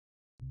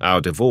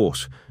Our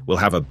divorce will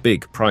have a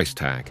big price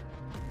tag.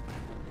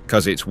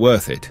 'Cause it's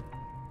worth it.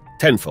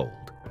 Tenfold.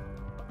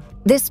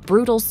 This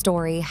brutal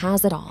story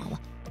has it all.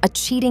 A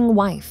cheating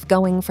wife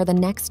going for the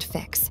next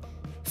fix.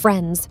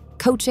 Friends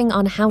coaching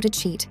on how to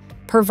cheat,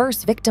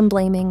 perverse victim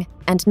blaming,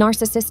 and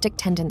narcissistic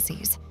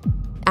tendencies.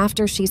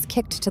 After she's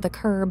kicked to the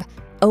curb,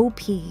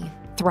 OP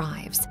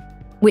thrives,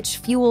 which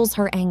fuels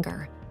her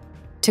anger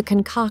to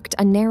concoct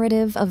a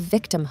narrative of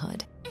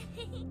victimhood.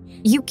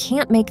 You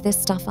can't make this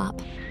stuff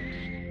up.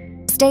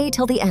 Stay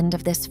till the end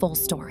of this full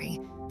story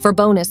for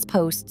bonus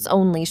posts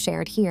only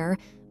shared here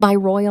by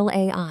Royal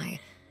A.I.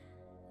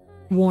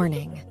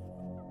 Warning: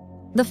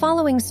 the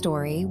following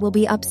story will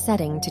be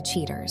upsetting to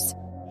cheaters.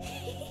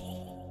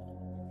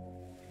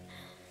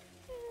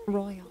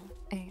 Royal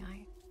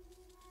A.I.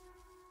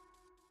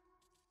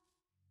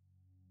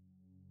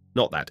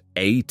 Not that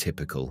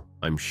atypical,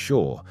 I'm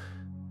sure.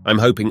 I'm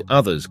hoping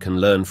others can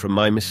learn from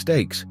my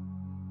mistakes.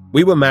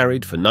 We were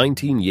married for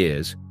 19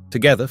 years,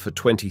 together for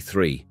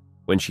 23,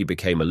 when she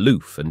became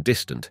aloof and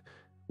distant,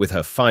 with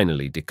her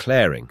finally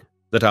declaring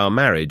that our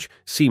marriage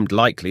seemed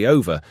likely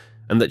over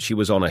and that she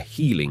was on a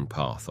healing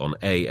path on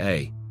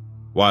AA,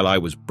 while I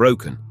was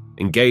broken,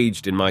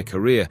 engaged in my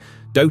career,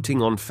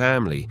 doting on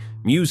family,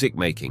 music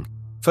making,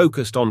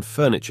 focused on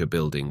furniture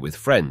building with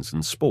friends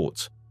and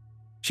sports.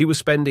 She was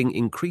spending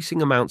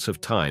increasing amounts of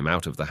time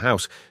out of the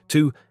house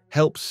to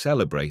help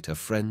celebrate a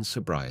friend's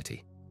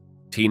sobriety.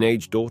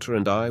 Teenage daughter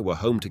and I were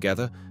home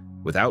together,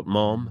 without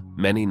mom,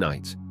 many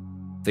nights.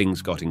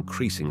 Things got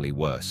increasingly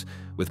worse,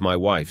 with my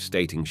wife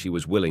stating she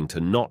was willing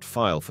to not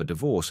file for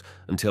divorce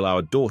until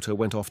our daughter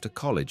went off to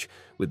college,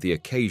 with the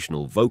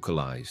occasional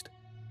vocalized,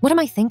 "What am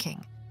I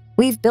thinking?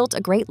 We've built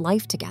a great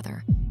life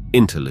together."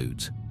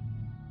 interludes.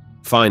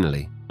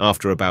 Finally,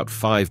 after about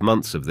 5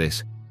 months of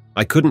this,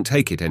 I couldn't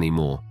take it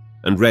anymore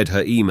and read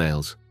her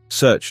emails,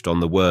 searched on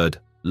the word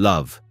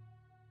love.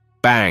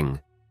 Bang!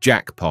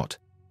 Jackpot.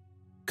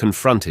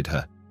 Confronted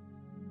her.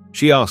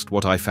 She asked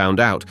what I found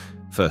out,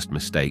 first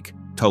mistake,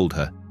 told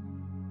her.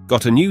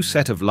 Got a new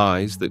set of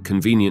lies that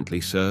conveniently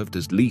served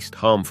as least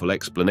harmful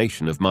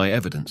explanation of my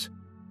evidence.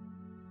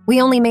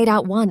 "We only made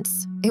out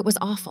once. It was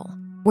awful.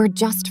 We're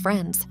just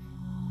friends."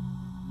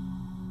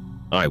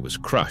 I was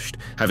crushed,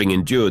 having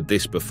endured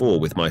this before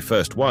with my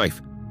first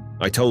wife.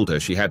 I told her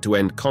she had to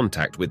end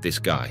contact with this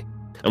guy,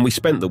 and we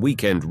spent the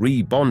weekend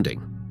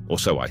re-bonding, or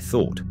so I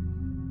thought.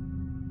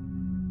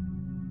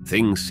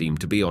 Things seemed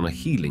to be on a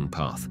healing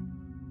path,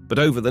 but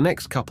over the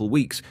next couple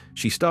weeks,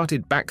 she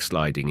started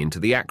backsliding into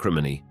the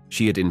acrimony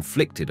she had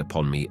inflicted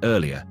upon me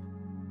earlier.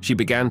 She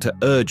began to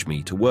urge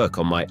me to work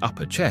on my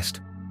upper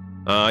chest.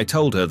 I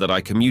told her that I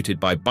commuted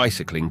by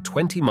bicycling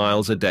 20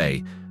 miles a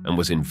day and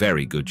was in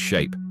very good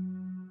shape.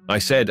 I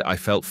said I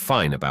felt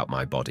fine about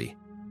my body.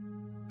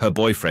 Her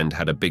boyfriend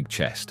had a big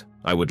chest.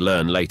 I would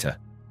learn later.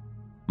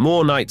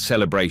 More night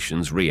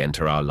celebrations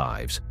re-enter our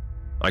lives.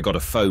 I got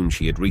a phone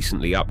she had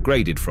recently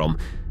upgraded from,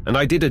 and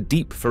I did a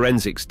deep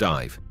forensics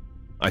dive.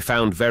 I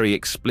found very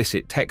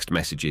explicit text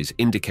messages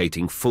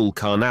indicating full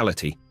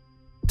carnality.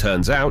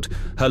 Turns out,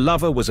 her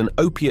lover was an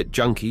opiate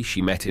junkie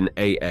she met in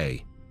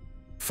AA.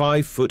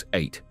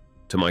 5'8"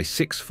 to my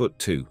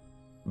 6'2",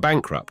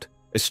 bankrupt,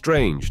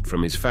 estranged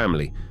from his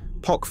family,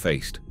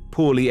 pock-faced,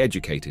 poorly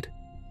educated.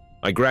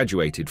 I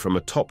graduated from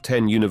a top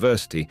 10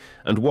 university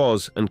and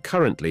was, and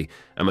currently,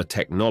 am a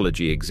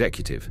technology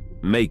executive,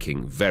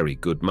 making very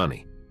good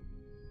money.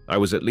 I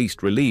was at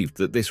least relieved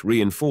that this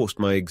reinforced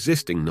my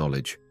existing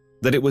knowledge,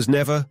 that it was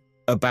never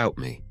about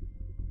me.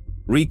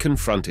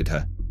 Reconfronted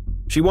her.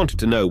 She wanted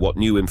to know what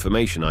new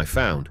information I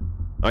found.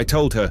 I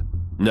told her,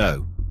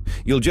 no,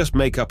 you'll just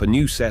make up a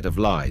new set of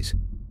lies.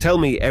 Tell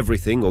me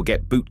everything or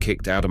get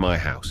boot-kicked out of my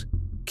house.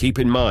 Keep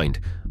in mind,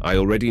 I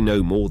already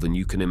know more than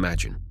you can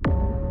imagine.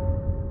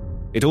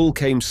 It all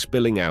came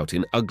spilling out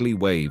in ugly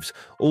waves,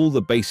 all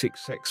the basic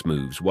sex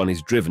moves one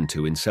is driven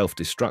to in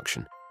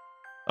self-destruction.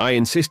 I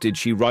insisted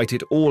she write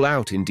it all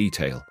out in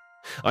detail.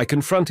 I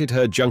confronted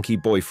her junkie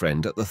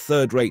boyfriend at the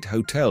third-rate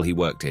hotel he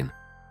worked in.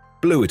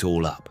 Blew it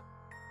all up.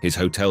 His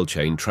hotel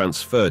chain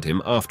transferred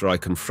him after I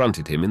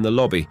confronted him in the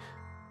lobby.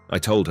 I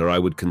told her I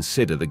would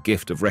consider the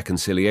gift of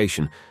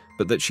reconciliation,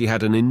 but that she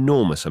had an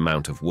enormous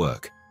amount of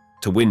work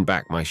to win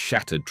back my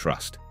shattered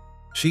trust.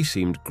 She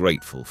seemed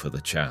grateful for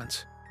the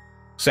chance.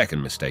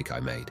 Second mistake I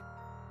made.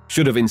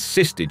 Should have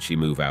insisted she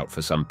move out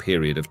for some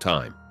period of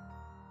time.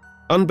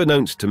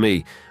 Unbeknownst to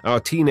me, our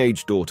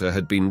teenage daughter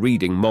had been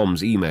reading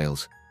Mom's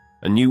emails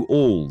and knew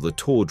all the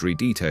tawdry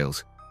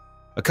details.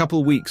 A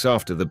couple weeks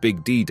after the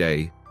big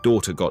D-Day,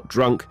 daughter got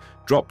drunk,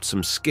 dropped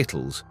some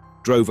Skittles,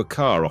 drove a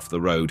car off the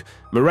road,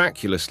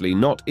 miraculously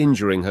not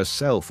injuring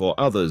herself or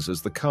others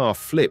as the car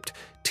flipped,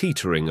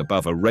 teetering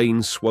above a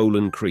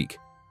rain-swollen creek.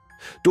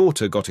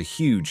 Daughter got a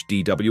huge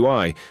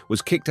DWI,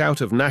 was kicked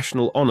out of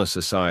National Honor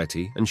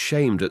Society and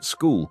shamed at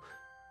school.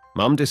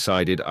 Mum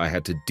decided I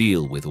had to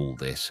deal with all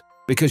this,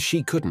 because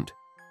she couldn't.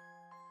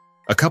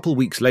 A couple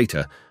weeks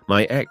later,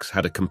 my ex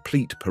had a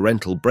complete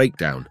parental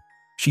breakdown.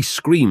 She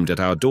screamed at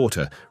our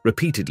daughter,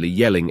 repeatedly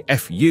yelling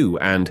 "F you"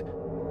 and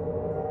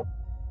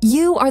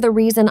You are the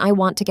reason I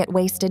want to get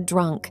wasted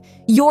drunk.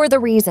 You're the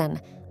reason.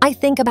 I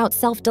think about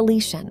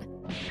self-deletion.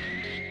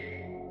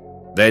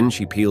 Then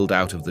she peeled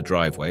out of the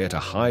driveway at a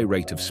high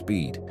rate of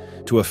speed,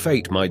 to a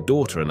fate my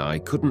daughter and I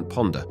couldn't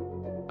ponder.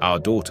 Our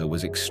daughter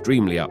was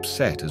extremely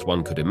upset, as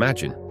one could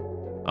imagine.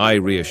 I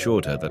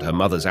reassured her that her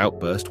mother's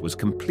outburst was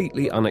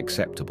completely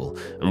unacceptable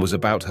and was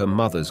about her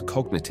mother's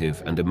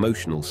cognitive and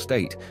emotional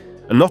state,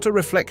 and not a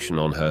reflection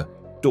on her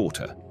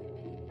daughter.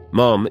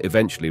 Mom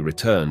eventually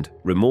returned,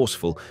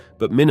 remorseful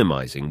but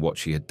minimizing what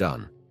she had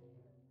done.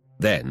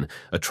 Then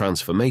a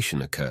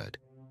transformation occurred.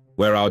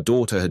 Where our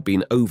daughter had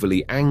been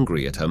overly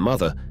angry at her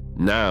mother,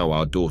 now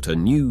our daughter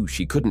knew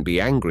she couldn't be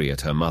angry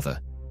at her mother,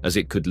 as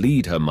it could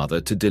lead her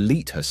mother to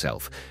delete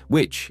herself,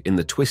 which, in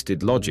the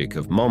twisted logic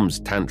of Mom's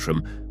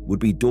tantrum, would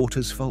be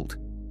daughter's fault.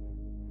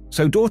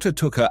 So daughter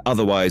took her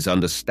otherwise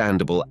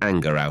understandable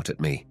anger out at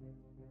me.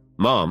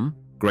 Mom,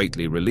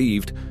 greatly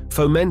relieved,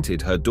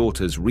 fomented her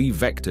daughter's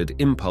re-vectored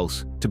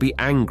impulse to be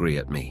angry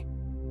at me.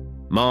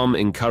 Mom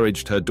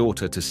encouraged her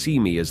daughter to see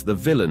me as the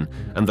villain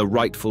and the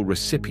rightful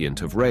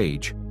recipient of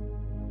rage.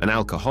 An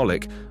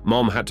alcoholic,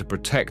 Mom had to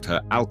protect her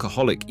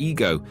alcoholic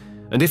ego,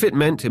 and if it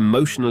meant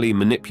emotionally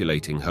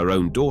manipulating her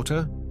own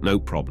daughter, no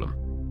problem.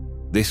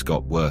 This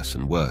got worse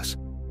and worse.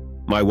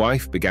 My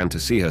wife began to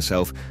see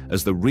herself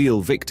as the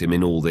real victim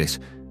in all this,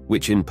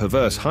 which in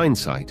perverse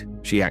hindsight,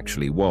 she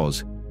actually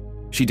was.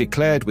 She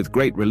declared with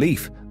great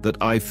relief that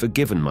I've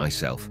forgiven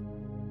myself.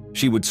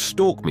 She would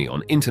stalk me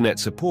on internet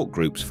support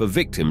groups for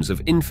victims of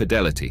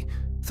infidelity,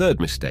 third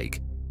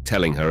mistake,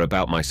 telling her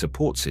about my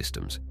support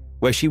systems,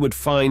 where she would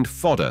find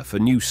fodder for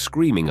new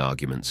screaming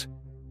arguments.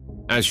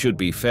 As should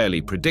be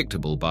fairly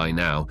predictable by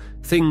now,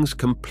 things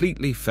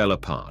completely fell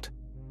apart.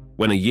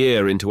 When a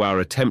year into our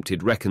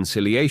attempted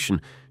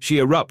reconciliation, she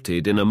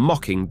erupted in a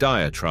mocking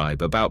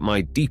diatribe about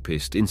my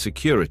deepest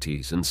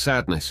insecurities and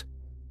sadness,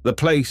 the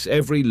place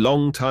every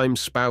long-time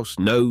spouse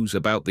knows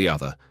about the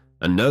other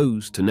and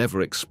knows to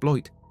never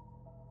exploit.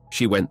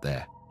 She went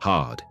there,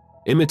 hard,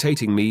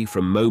 imitating me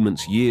from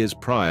moments years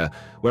prior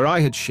where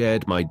I had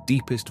shared my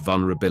deepest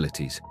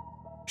vulnerabilities.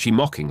 She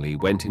mockingly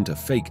went into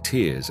fake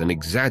tears and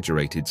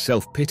exaggerated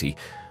self-pity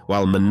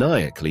while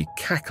maniacally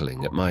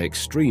cackling at my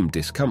extreme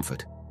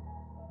discomfort.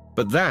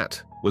 But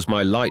that was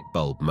my light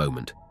bulb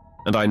moment,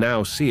 and I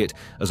now see it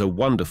as a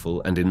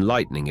wonderful and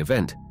enlightening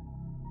event.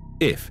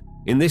 If,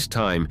 in this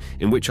time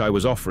in which I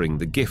was offering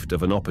the gift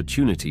of an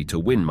opportunity to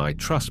win my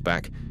trust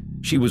back,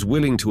 she was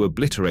willing to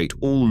obliterate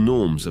all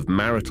norms of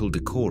marital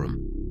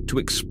decorum, to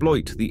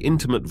exploit the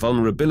intimate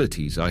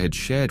vulnerabilities I had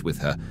shared with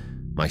her,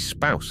 my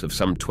spouse of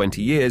some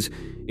 20 years,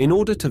 in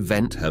order to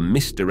vent her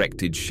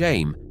misdirected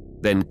shame,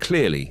 then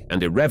clearly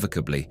and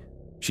irrevocably,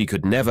 she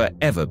could never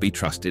ever be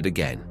trusted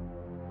again.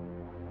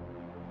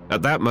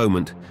 At that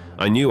moment,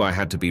 I knew I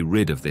had to be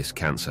rid of this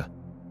cancer.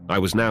 I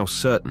was now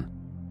certain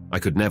I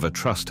could never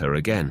trust her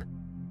again,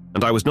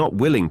 and I was not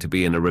willing to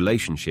be in a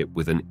relationship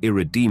with an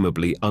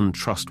irredeemably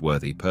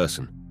untrustworthy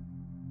person.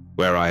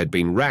 Where I had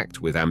been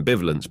racked with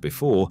ambivalence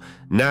before,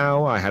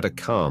 now I had a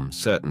calm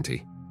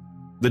certainty.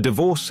 The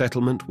divorce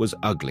settlement was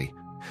ugly.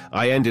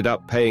 I ended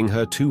up paying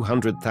her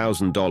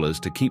 $200,000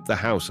 to keep the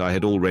house I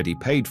had already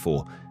paid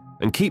for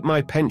and keep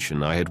my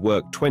pension I had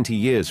worked 20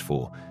 years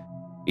for.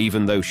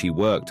 Even though she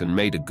worked and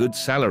made a good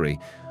salary,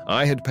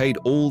 I had paid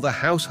all the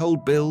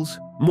household bills,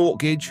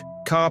 mortgage,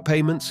 car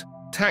payments,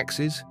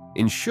 taxes,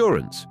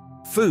 insurance,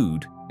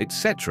 food,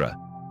 etc.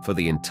 for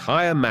the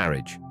entire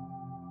marriage.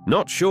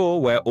 Not sure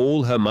where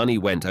all her money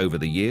went over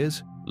the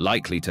years,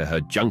 likely to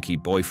her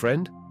junky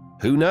boyfriend.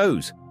 Who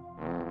knows?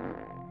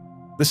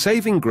 The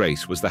saving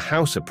grace was the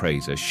house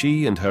appraiser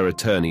she and her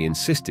attorney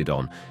insisted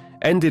on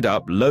ended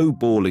up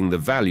low-balling the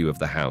value of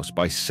the house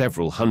by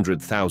several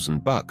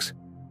 $100,000.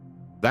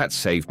 That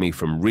saved me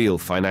from real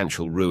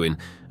financial ruin,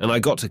 and I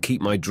got to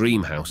keep my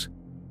dream house,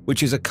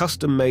 which is a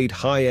custom-made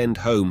high-end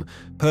home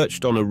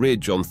perched on a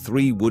ridge on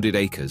 3 wooded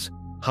acres,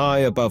 high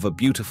above a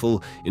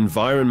beautiful,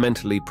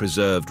 environmentally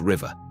preserved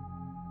river.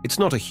 It's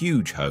not a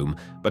huge home,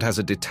 but has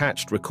a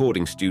detached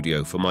recording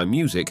studio for my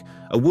music,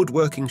 a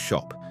woodworking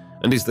shop,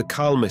 and is the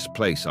calmest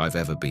place I've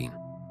ever been.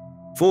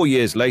 4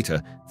 years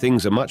later,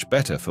 things are much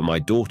better for my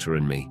daughter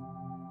and me.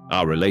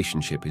 Our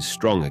relationship is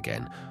strong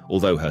again,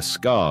 although her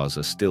scars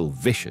are still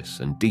vicious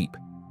and deep.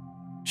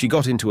 She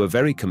got into a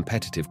very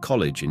competitive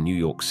college in New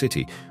York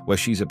City, where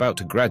she's about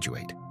to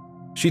graduate.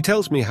 She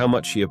tells me how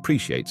much she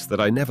appreciates that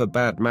I never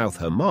badmouth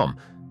her mom,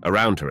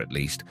 around her at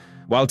least,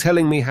 while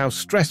telling me how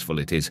stressful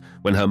it is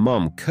when her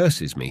mom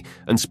curses me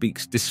and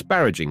speaks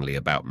disparagingly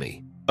about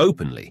me,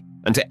 openly,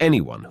 and to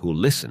anyone who'll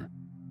listen.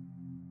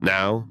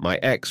 Now, my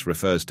ex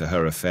refers to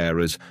her affair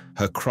as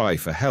her cry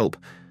for help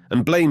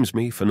and blames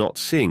me for not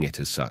seeing it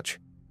as such.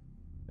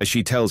 As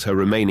she tells her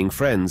remaining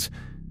friends,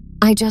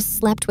 I just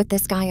slept with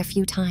this guy a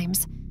few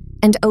times,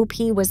 and OP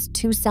was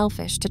too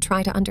selfish to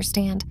try to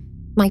understand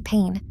my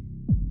pain.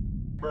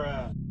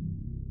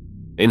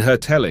 In her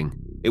telling,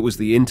 it was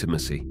the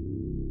intimacy.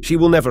 She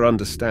will never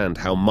understand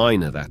how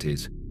minor that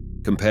is,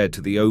 compared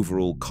to the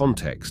overall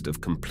context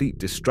of complete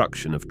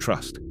destruction of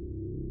trust.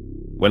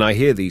 When I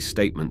hear these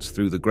statements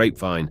through the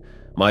grapevine,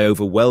 my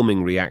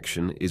overwhelming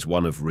reaction is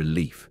one of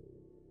relief.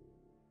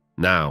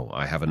 Now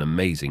I have an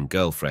amazing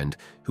girlfriend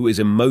who is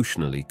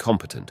emotionally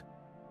competent.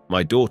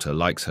 My daughter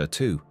likes her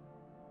too.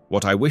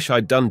 What I wish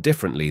I'd done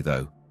differently,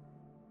 though,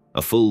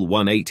 a full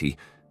 180,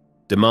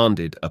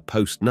 demanded a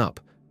post-nup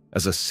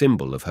as a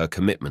symbol of her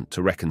commitment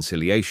to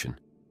reconciliation,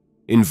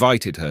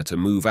 invited her to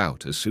move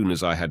out as soon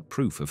as I had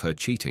proof of her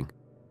cheating.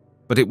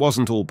 But it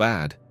wasn't all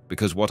bad,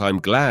 because what I'm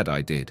glad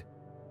I did.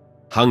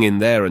 Hung in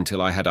there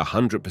until I had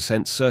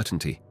 100%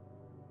 certainty.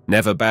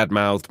 Never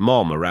bad-mouthed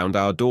mom around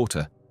our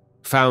daughter.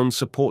 Found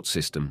support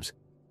systems.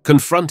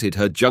 Confronted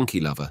her junkie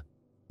lover.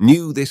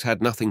 Knew this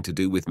had nothing to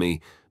do with me,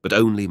 but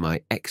only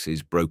my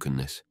ex's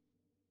brokenness.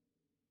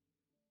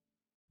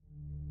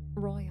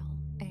 Royal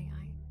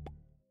A.I.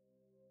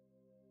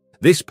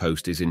 This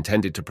post is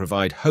intended to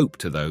provide hope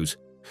to those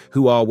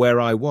who are where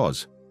I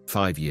was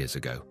 5 years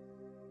ago.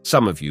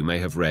 Some of you may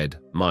have read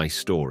my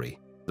story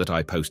that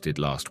I posted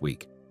last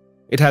week.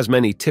 It has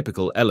many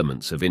typical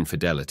elements of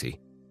infidelity,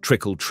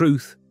 trickle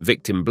truth,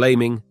 victim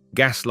blaming,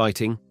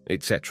 gaslighting,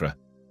 etc.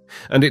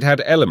 And it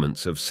had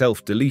elements of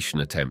self-deletion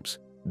attempts,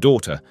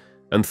 daughter,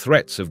 and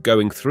threats of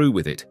going through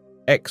with it,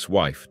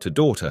 ex-wife to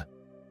daughter.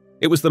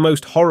 It was the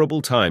most horrible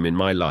time in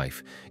my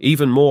life,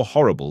 even more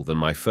horrible than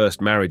my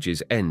first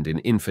marriage's end in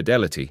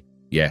infidelity.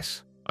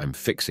 Yes, I'm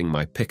fixing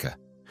my picker.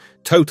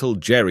 Total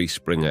Jerry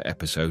Springer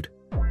episode.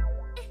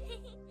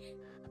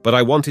 But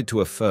I wanted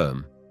to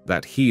affirm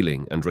that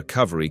healing and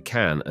recovery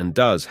can and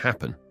does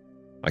happen.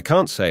 I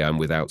can't say I'm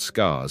without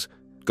scars.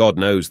 God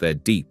knows they're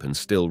deep and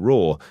still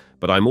raw,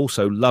 but I'm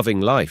also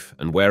loving life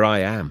and where I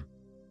am.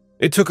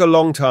 It took a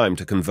long time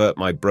to convert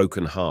my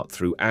broken heart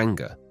through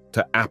anger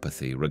to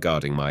apathy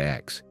regarding my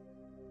ex.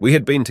 We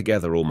had been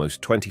together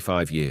almost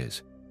 25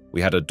 years.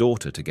 We had a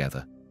daughter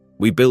together.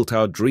 We built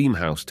our dream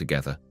house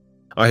together.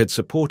 I had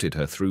supported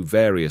her through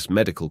various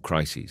medical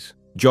crises,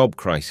 job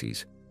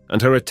crises,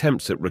 and her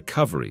attempts at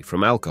recovery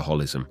from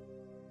alcoholism.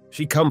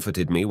 She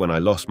comforted me when I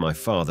lost my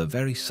father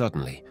very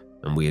suddenly,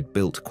 and we had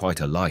built quite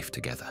a life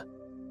together.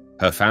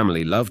 Her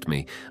family loved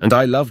me, and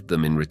I loved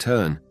them in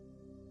return.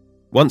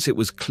 Once it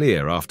was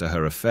clear after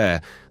her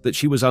affair that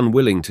she was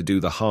unwilling to do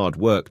the hard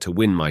work to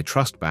win my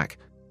trust back,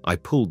 I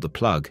pulled the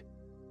plug.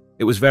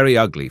 It was very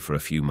ugly for a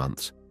few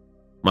months.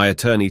 My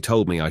attorney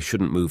told me I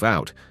shouldn't move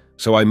out,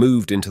 so I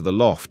moved into the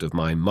loft of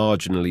my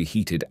marginally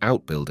heated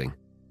outbuilding.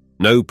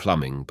 No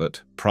plumbing,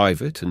 but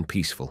private and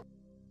peaceful.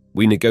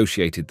 We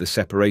negotiated the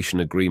separation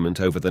agreement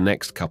over the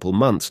next couple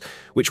months,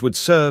 which would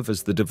serve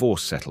as the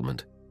divorce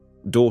settlement.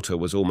 Daughter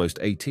was almost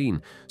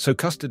 18, so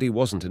custody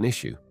wasn't an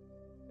issue.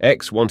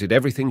 Ex wanted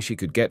everything she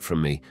could get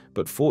from me,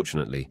 but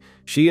fortunately,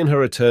 she and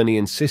her attorney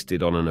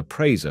insisted on an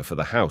appraiser for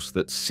the house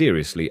that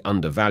seriously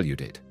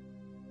undervalued it.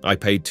 I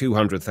paid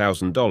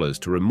 $200,000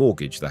 to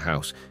remortgage the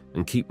house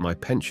and keep my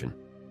pension.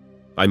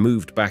 I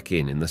moved back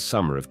in the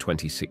summer of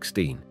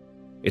 2016.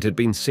 It had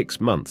been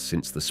 6 months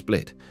since the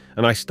split,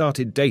 and I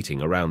started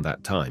dating around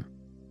that time.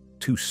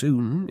 Too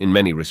soon, in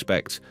many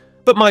respects,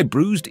 but my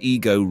bruised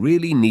ego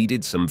really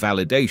needed some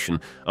validation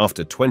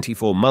after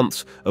 24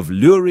 months of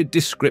lurid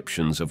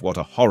descriptions of what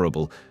a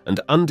horrible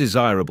and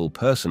undesirable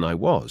person I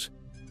was.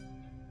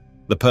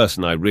 The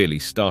person I really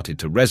started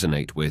to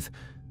resonate with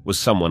was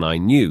someone I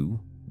knew,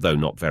 though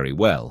not very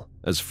well,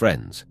 as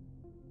friends.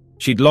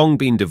 She'd long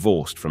been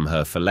divorced from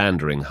her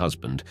philandering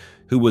husband,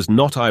 who was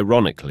not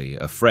ironically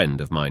a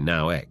friend of my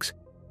now ex.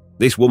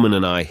 This woman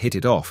and I hit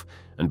it off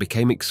and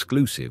became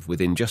exclusive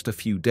within just a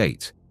few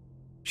dates.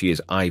 She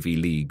is Ivy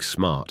League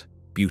smart,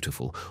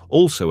 beautiful,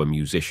 also a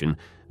musician,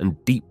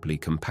 and deeply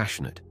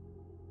compassionate.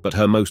 But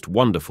her most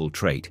wonderful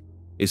trait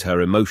is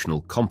her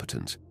emotional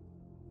competence.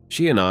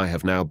 She and I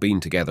have now been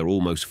together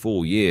almost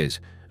 4 years,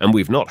 and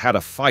we've not had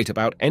a fight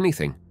about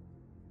anything.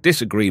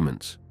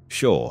 Disagreements,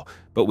 sure,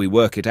 but we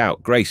work it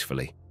out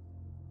gracefully.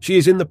 She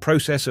is in the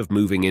process of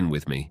moving in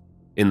with me,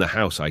 in the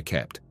house I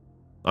kept.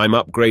 I'm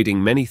upgrading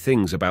many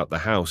things about the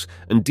house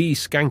and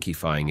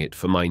de-skankifying it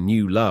for my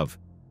new love.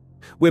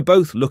 We're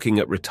both looking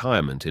at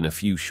retirement in a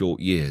few short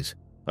years.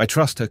 I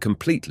trust her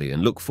completely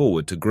and look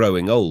forward to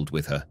growing old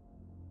with her.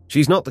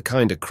 She's not the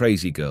kind of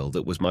crazy girl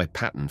that was my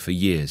pattern for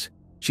years.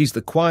 She's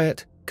the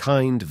quiet,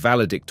 kind,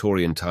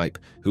 valedictorian type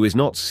who is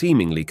not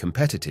seemingly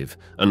competitive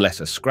unless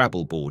a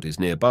Scrabble board is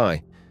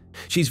nearby.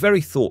 She's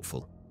very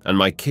thoughtful, and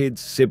my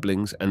kids,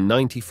 siblings, and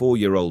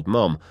 94-year-old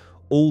mom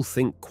all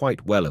think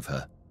quite well of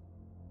her.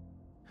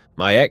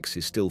 My ex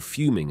is still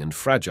fuming and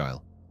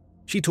fragile.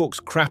 She talks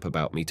crap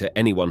about me to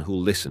anyone who'll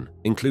listen,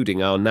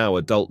 including our now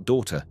adult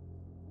daughter.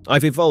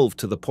 I've evolved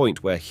to the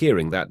point where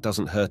hearing that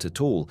doesn't hurt at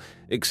all,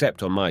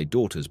 except on my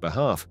daughter's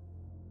behalf.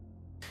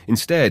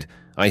 Instead,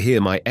 I hear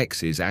my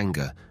ex's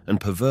anger and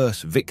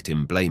perverse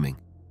victim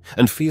blaming,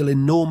 and feel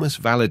enormous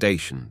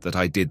validation that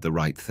I did the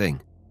right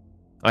thing.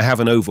 I have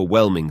an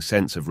overwhelming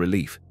sense of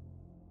relief.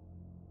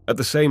 At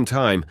the same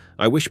time,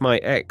 I wish my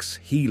ex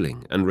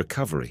healing and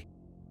recovery.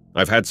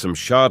 I've had some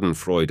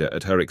schadenfreude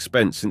at her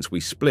expense since we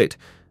split,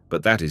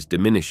 but that is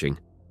diminishing,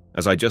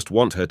 as I just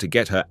want her to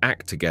get her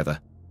act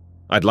together.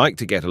 I'd like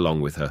to get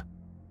along with her.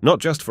 Not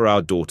just for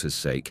our daughter's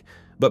sake,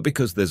 but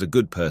because there's a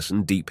good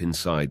person deep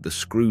inside the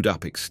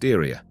screwed-up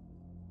exterior.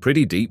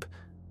 Pretty deep,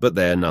 but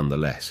there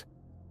nonetheless.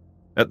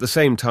 At the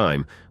same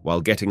time,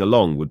 while getting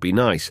along would be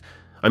nice,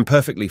 I'm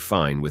perfectly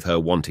fine with her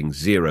wanting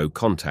zero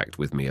contact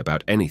with me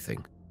about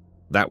anything.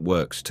 That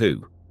works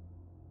too.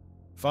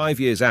 5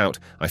 years out,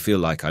 I feel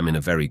like I'm in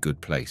a very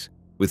good place,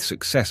 with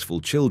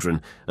successful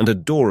children and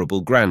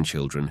adorable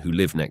grandchildren who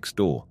live next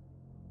door.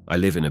 I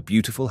live in a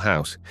beautiful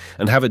house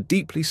and have a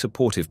deeply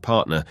supportive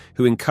partner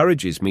who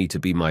encourages me to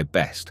be my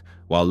best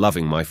while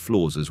loving my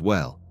flaws as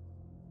well.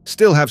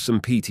 Still have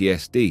some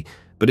PTSD,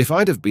 but if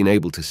I'd have been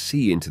able to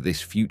see into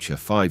this future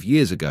 5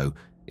 years ago,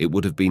 it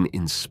would have been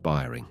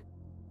inspiring.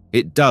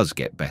 It does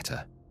get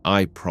better,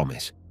 I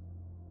promise.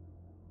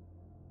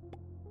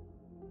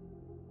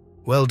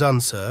 Well done,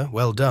 sir,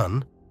 well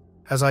done.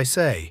 As I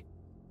say,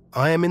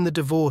 I am in the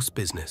divorce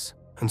business,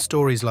 and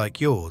stories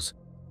like yours,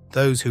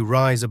 those who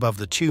rise above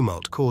the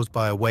tumult caused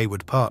by a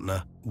wayward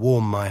partner,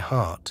 warm my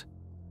heart.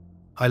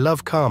 I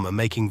love karma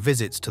making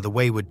visits to the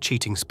wayward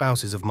cheating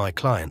spouses of my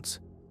clients.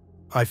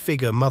 I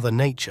figure Mother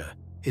Nature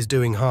is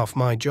doing half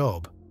my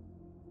job.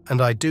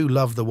 And I do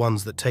love the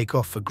ones that take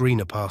off for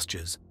greener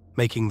pastures,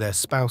 making their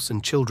spouse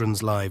and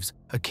children's lives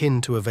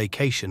akin to a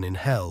vacation in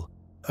hell,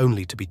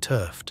 only to be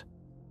turfed.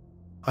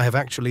 I have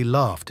actually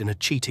laughed in a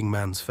cheating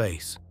man's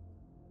face.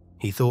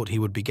 He thought he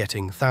would be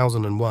getting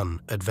 1001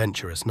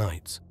 adventurous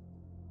nights.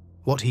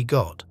 What he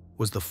got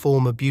was the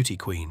former beauty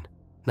queen,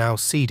 now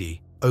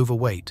seedy,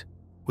 overweight,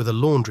 with a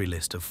laundry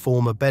list of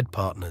former bed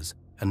partners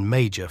and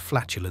major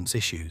flatulence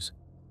issues.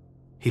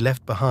 He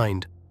left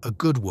behind a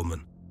good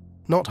woman,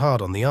 not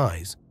hard on the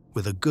eyes,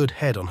 with a good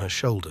head on her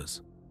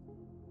shoulders.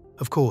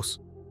 Of course,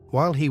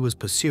 while he was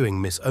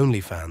pursuing Miss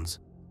OnlyFans,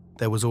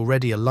 there was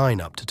already a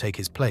lineup to take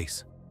his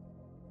place.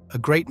 A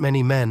great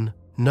many men,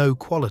 no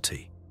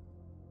quality.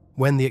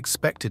 When the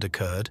expected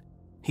occurred,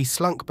 he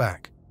slunk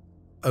back,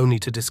 only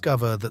to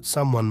discover that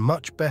someone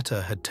much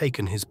better had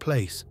taken his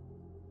place.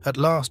 At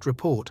last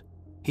report,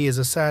 he is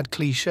a sad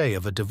cliché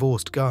of a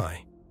divorced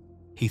guy.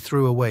 He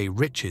threw away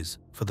riches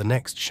for the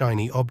next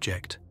shiny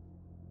object.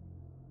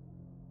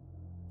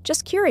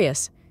 Just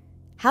curious,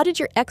 how did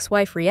your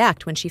ex-wife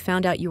react when she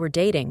found out you were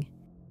dating?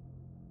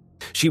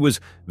 She was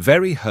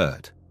very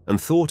hurt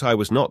and thought I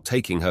was not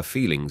taking her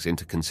feelings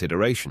into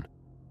consideration.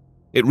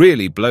 It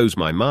really blows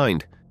my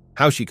mind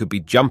how she could be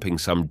jumping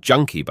some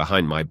junkie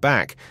behind my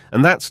back,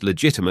 and that's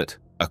legitimate,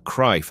 a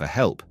cry for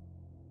help.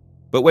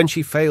 But when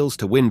she fails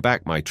to win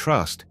back my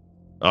trust,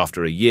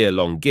 after a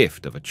year-long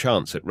gift of a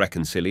chance at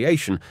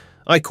reconciliation,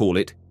 I call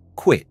it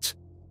quits.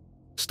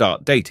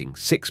 Start dating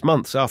 6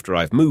 months after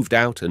I've moved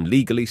out and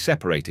legally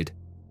separated,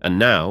 and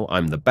now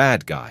I'm the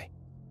bad guy.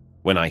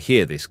 When I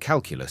hear this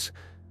calculus,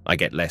 I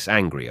get less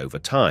angry over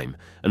time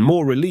and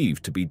more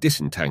relieved to be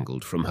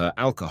disentangled from her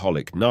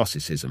alcoholic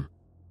narcissism.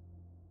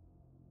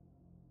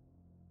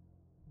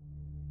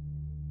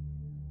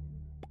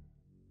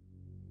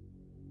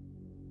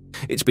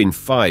 It's been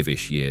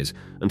 5-ish years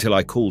until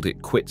I called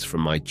it quits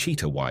from my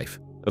cheater wife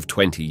of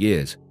 20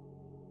 years.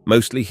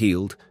 Mostly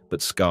healed,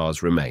 but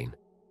scars remain,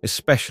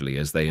 especially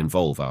as they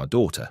involve our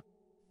daughter.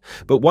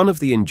 But one of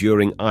the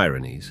enduring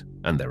ironies,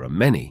 and there are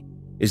many,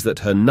 is that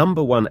her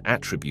 #1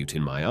 attribute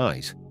in my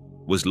eyes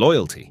was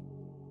loyalty.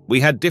 We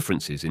had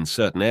differences in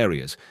certain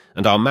areas,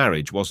 and our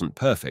marriage wasn't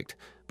perfect,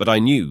 but I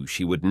knew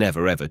she would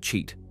never ever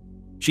cheat.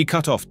 She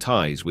cut off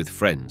ties with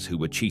friends who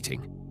were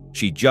cheating.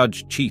 She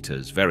judged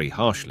cheaters very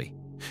harshly.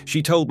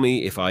 She told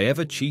me if I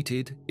ever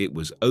cheated, it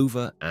was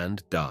over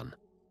and done.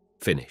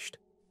 Finished.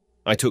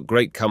 I took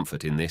great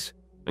comfort in this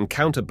and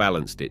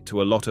counterbalanced it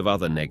to a lot of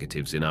other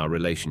negatives in our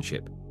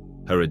relationship.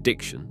 Her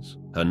addictions,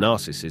 her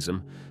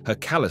narcissism, her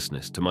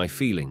callousness to my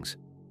feelings.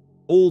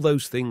 All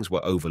those things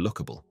were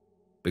overlookable,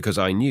 because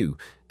I knew,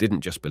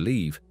 didn't just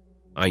believe,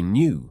 I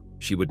knew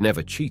she would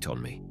never cheat on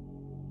me.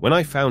 When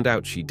I found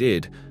out she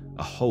did,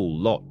 a whole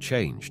lot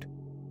changed.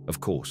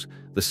 Of course,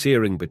 the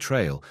searing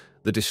betrayal,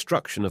 the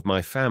destruction of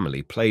my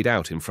family played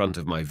out in front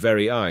of my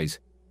very eyes,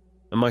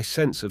 and my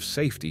sense of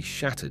safety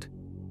shattered.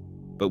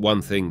 But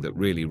one thing that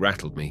really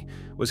rattled me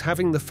was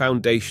having the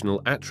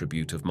foundational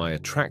attribute of my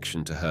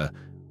attraction to her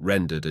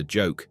rendered a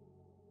joke.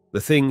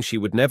 The thing she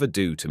would never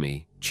do to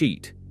me,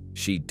 cheat,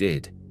 she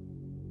did.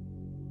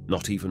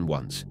 Not even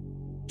once.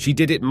 She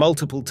did it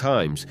multiple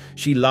times.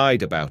 She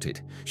lied about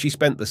it. She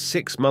spent the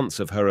 6 months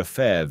of her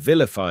affair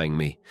vilifying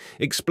me,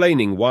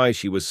 explaining why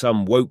she was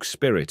some woke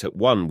spirit at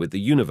one with the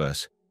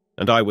universe,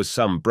 and I was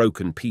some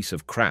broken piece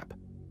of crap.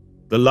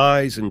 The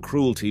lies and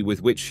cruelty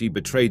with which she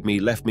betrayed me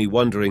left me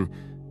wondering,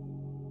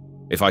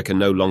 if I can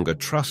no longer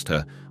trust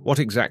her, what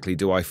exactly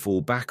do I fall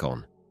back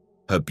on?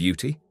 Her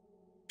beauty?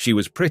 She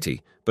was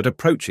pretty, but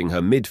approaching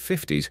her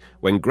mid-50s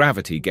when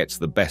gravity gets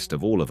the best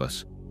of all of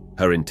us.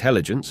 Her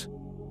intelligence?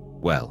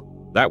 Well,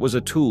 that was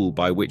a tool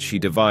by which she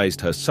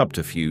devised her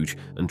subterfuge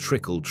and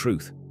trickled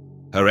truth.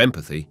 Her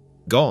empathy?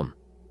 Gone.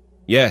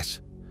 Yes,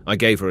 I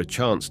gave her a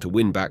chance to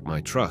win back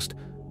my trust,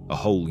 a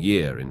whole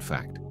year, in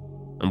fact.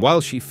 And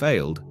while she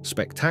failed,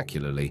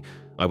 spectacularly,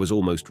 I was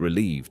almost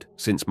relieved,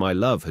 since my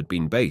love had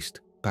been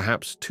based,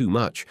 perhaps too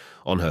much,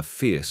 on her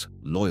fierce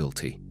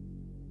loyalty.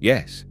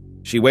 Yes,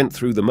 she went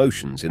through the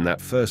motions in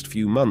that first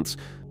few months,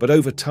 but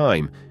over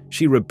time,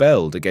 she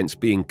rebelled against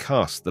being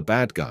cast the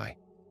bad guy.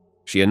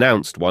 She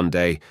announced one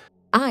day,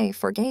 "I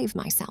forgave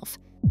myself,"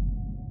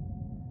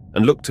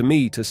 and looked to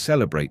me to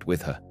celebrate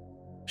with her.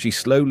 She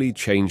slowly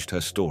changed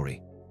her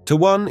story to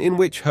one in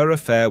which her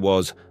affair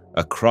was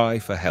a cry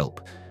for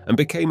help, and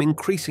became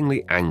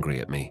increasingly angry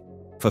at me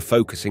for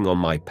focusing on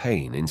my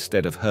pain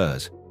instead of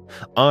hers.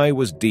 I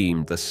was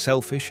deemed the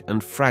selfish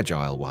and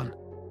fragile one.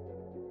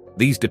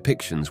 These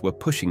depictions were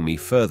pushing me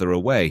further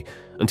away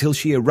until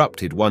she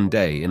erupted one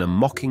day in a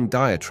mocking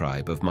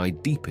diatribe of my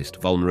deepest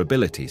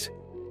vulnerabilities.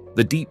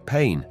 The deep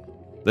pain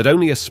that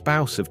only a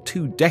spouse of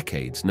 2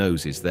 decades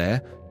knows is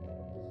there.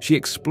 She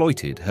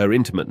exploited her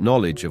intimate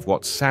knowledge of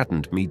what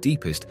saddened me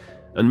deepest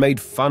and made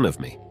fun of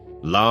me,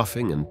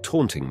 laughing and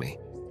taunting me.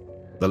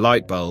 The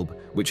light bulb,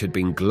 which had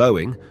been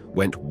glowing,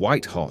 went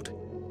white hot.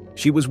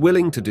 She was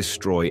willing to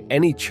destroy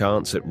any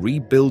chance at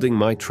rebuilding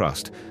my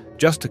trust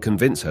just to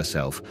convince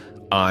herself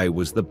I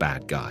was the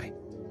bad guy.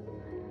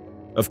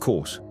 Of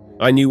course,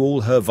 I knew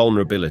all her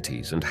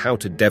vulnerabilities and how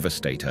to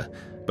devastate her,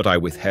 but I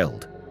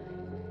withheld.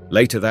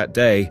 Later that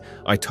day,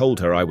 I told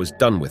her I was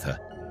done with her.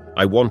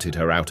 I wanted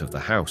her out of the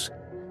house,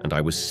 and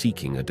I was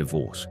seeking a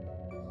divorce.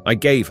 I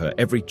gave her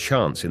every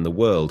chance in the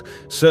world,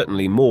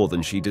 certainly more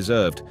than she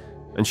deserved,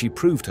 and she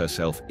proved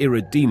herself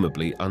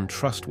irredeemably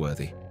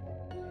untrustworthy.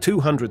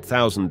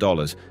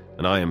 $200,000,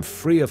 and I am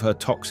free of her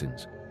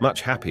toxins,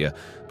 much happier,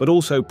 but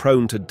also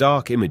prone to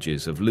dark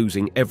images of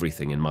losing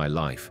everything in my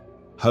life.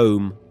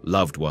 Home,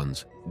 loved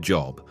ones,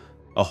 job,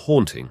 a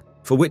haunting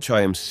for which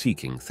I am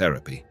seeking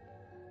therapy.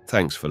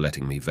 Thanks for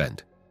letting me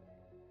vent.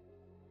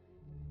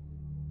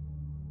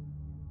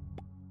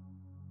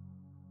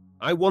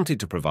 I wanted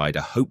to provide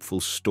a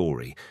hopeful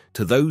story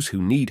to those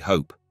who need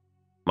hope.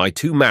 My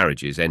 2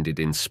 marriages ended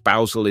in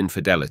spousal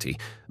infidelity,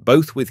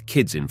 both with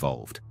kids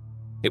involved.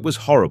 It was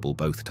horrible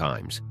both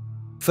times.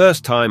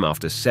 First time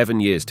after 7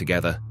 years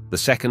together, the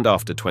second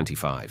after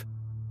 25.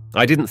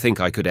 I didn't think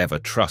I could ever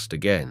trust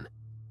again.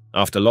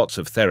 After lots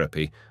of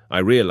therapy, I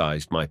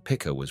realized my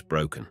picker was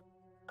broken.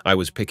 I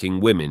was picking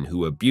women who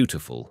were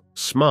beautiful,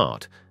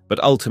 smart,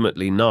 but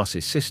ultimately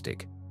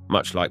narcissistic,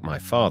 much like my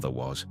father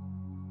was.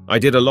 I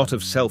did a lot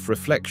of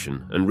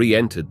self-reflection and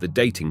re-entered the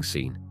dating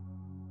scene.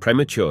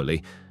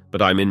 Prematurely,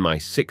 but I'm in my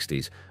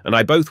 60s, and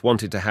I both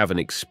wanted to have an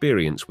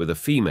experience with a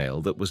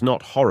female that was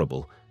not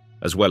horrible,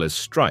 as well as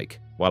strike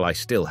while I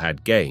still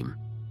had game.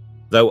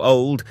 Though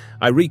old,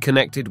 I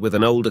reconnected with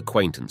an old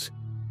acquaintance.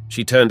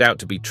 She turned out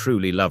to be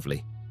truly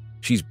lovely.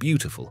 She's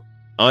beautiful,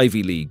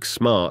 Ivy League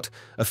smart,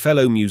 a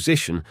fellow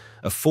musician,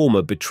 a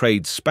former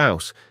betrayed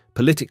spouse,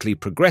 politically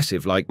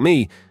progressive like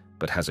me,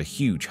 but has a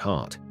huge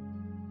heart.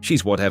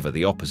 She's whatever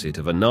the opposite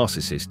of a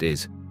narcissist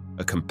is,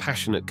 a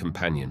compassionate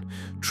companion,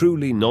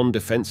 truly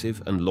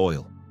non-defensive and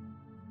loyal.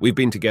 We've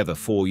been together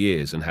 4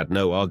 years and had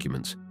no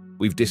arguments.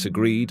 We've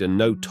disagreed and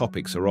no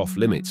topics are off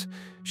limits.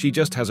 She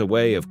just has a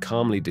way of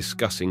calmly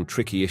discussing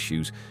tricky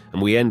issues,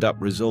 and we end up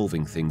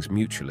resolving things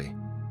mutually.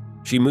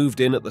 She moved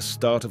in at the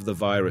start of the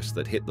virus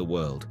that hit the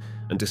world,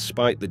 and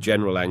despite the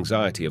general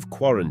anxiety of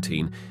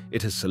quarantine,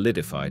 it has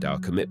solidified our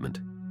commitment.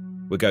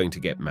 We're going to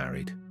get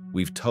married.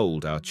 We've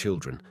told our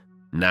children.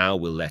 Now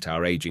we'll let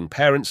our aging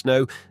parents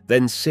know,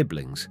 then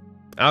siblings.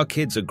 Our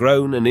kids are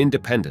grown and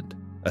independent,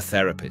 a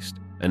therapist,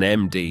 an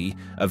MD,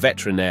 a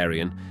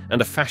veterinarian,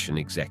 and a fashion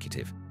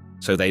executive,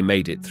 so they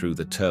made it through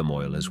the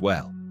turmoil as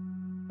well.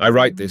 I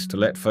write this to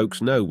let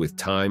folks know with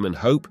time and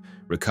hope,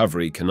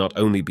 recovery can not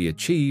only be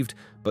achieved,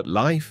 but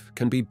life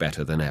can be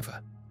better than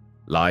ever.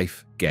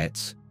 Life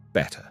gets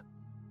better.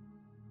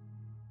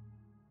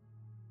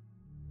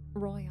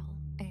 Royal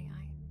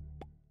A.I.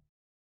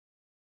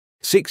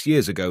 6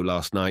 years ago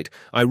last night,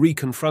 I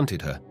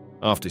reconfronted her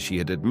after she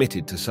had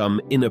admitted to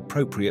some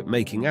inappropriate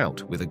making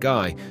out with a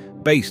guy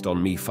based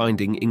on me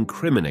finding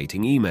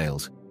incriminating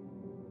emails.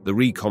 The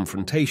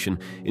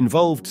reconfrontation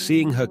involved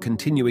seeing her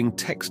continuing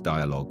text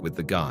dialogue with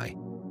the guy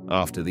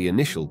after the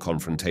initial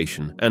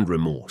confrontation and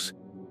remorse.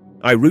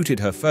 I rooted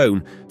her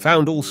phone,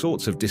 found all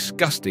sorts of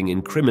disgusting,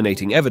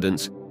 incriminating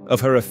evidence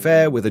of her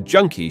affair with a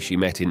junkie she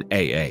met in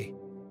AA.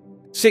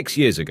 6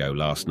 years ago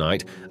last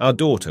night, our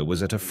daughter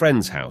was at a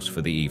friend's house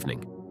for the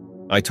evening.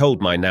 I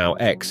told my now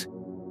ex,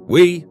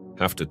 "We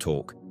have to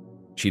talk."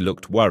 She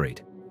looked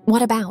worried.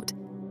 "What about?"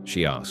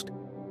 She asked.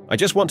 "I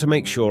just want to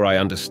make sure I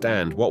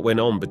understand what went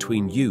on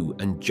between you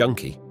and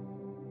Junky."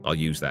 I'll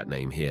use that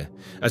name here,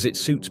 as it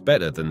suits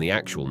better than the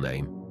actual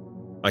name.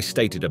 I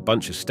stated a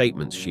bunch of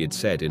statements she had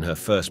said in her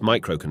first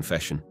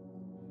micro-confession.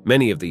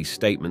 Many of these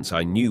statements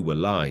I knew were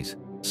lies.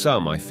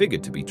 Some I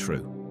figured to be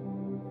true.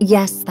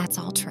 "Yes, that's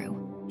all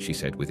true," she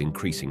said with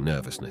increasing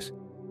nervousness.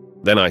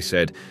 Then I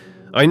said,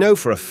 "I know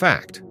for a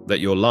fact that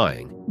you're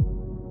lying.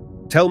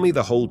 Tell me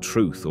the whole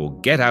truth or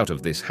get out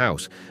of this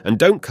house and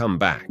don't come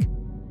back."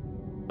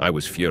 I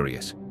was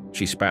furious.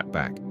 She spat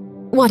back.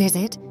 "What is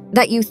it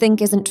that you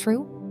think isn't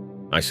true?"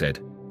 I said,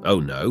 "Oh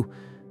no,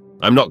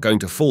 I'm not going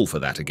to fall for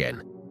that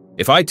again.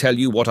 If I tell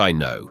you what I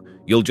know,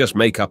 You'll just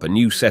make up a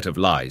new set of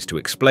lies to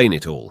explain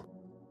it all.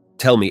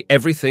 Tell me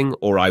everything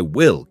or I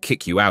will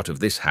kick you out of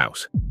this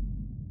house."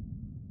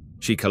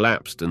 She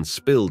collapsed and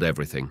spilled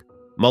everything.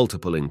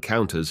 Multiple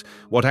encounters,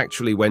 what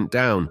actually went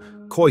down,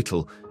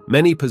 coital,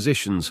 many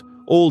positions,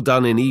 all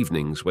done in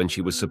evenings when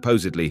she was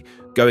supposedly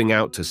going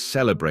out to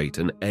celebrate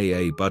an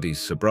AA buddy's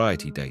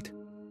sobriety date.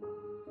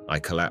 I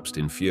collapsed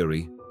in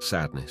fury,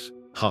 sadness,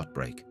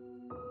 heartbreak.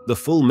 The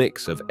full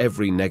mix of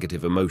every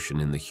negative emotion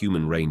in the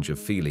human range of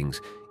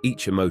feelings,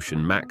 each emotion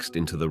maxed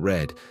into the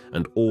red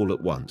and all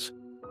at once.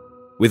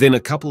 Within a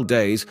couple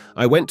days,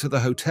 I went to the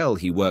hotel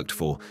he worked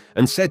for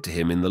and said to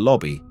him in the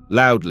lobby,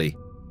 loudly,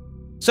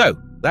 "So,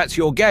 that's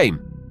your game?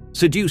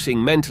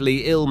 Seducing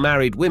mentally ill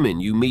married women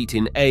you meet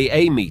in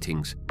AA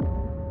meetings?"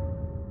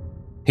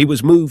 He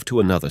was moved to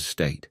another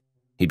state.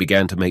 He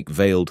began to make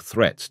veiled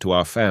threats to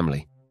our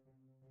family.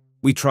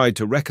 We tried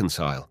to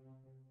reconcile.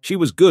 She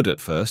was good at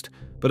first,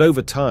 but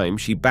over time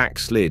she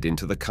backslid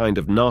into the kind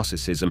of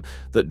narcissism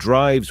that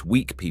drives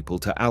weak people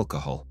to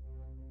alcohol.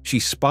 She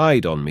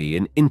spied on me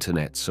in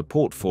internet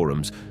support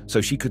forums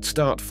so she could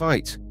start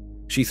fights.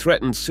 She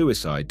threatened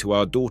suicide to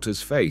our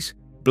daughter's face,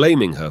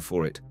 blaming her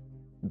for it.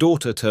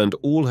 Daughter turned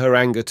all her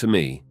anger to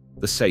me,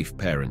 the safe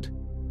parent.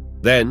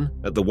 Then,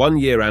 at the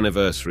 1-year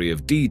anniversary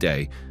of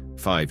D-Day,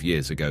 5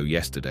 years ago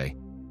yesterday,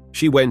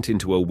 she went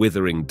into a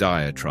withering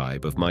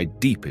diatribe of my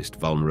deepest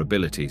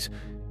vulnerabilities,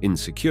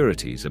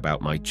 insecurities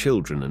about my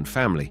children and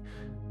family,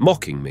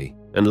 mocking me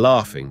and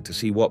laughing to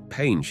see what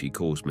pain she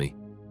caused me.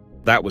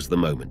 That was the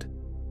moment.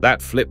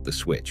 That flipped the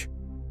switch.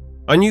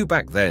 I knew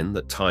back then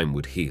that time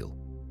would heal.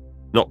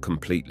 Not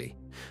completely,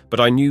 but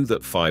I knew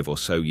that 5 or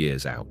so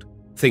years out,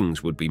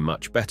 things would be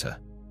much better.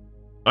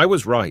 I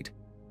was right.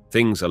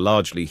 Things are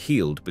largely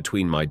healed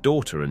between my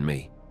daughter and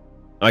me.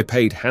 I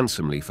paid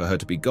handsomely for her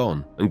to be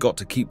gone and got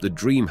to keep the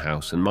dream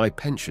house and my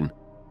pension.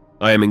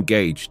 I am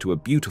engaged to a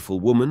beautiful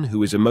woman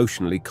who is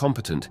emotionally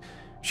competent.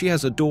 She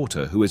has a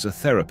daughter who is a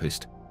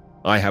therapist.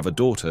 I have a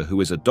daughter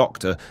who is a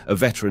doctor, a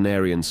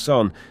veterinarian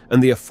son,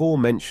 and the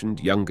aforementioned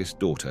youngest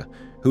daughter,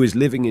 who is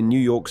living in New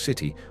York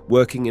City,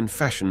 working in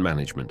fashion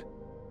management.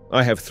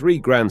 I have 3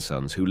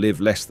 grandsons who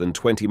live less than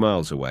 20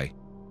 miles away.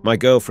 My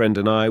girlfriend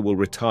and I will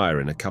retire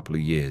in a couple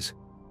of years.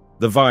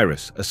 The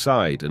virus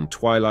aside and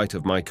twilight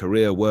of my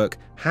career work,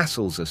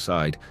 hassles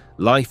aside,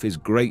 life is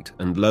great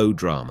and low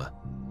drama.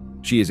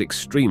 She is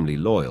extremely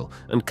loyal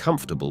and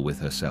comfortable with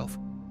herself.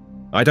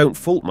 I don't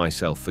fault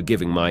myself for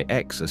giving my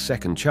ex a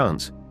second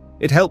chance.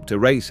 It helped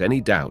erase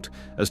any doubt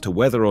as to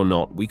whether or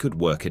not we could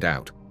work it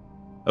out.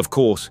 Of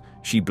course,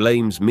 she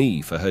blames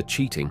me for her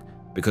cheating,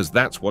 because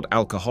that's what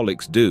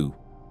alcoholics do.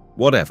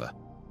 Whatever.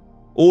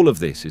 All of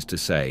this is to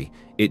say,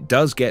 it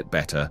does get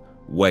better,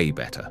 way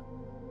better.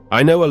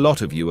 I know a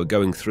lot of you are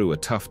going through a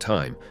tough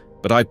time,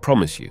 but I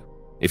promise you,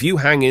 if you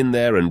hang in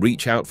there and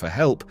reach out for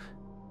help,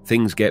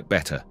 things get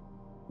better,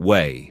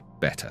 way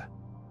better.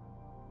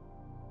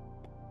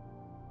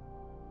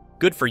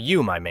 Good for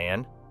you, my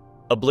man.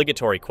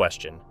 Obligatory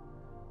question.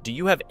 Do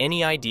you have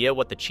any idea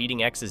what the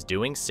cheating ex is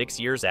doing 6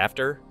 years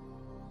after?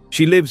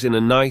 She lives in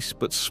a nice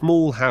but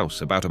small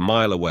house about a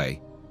mile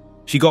away.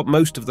 She got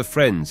most of the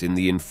friends in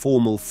the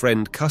informal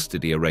friend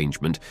custody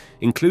arrangement,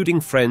 including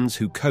friends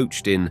who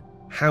coached in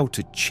how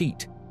to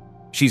cheat.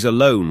 She's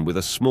alone with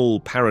a small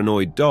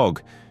paranoid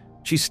dog.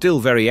 She's still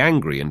very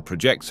angry and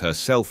projects her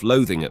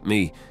self-loathing at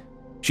me.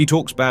 She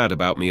talks bad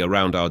about me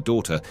around our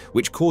daughter,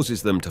 which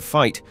causes them to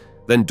fight.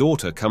 Then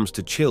daughter comes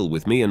to chill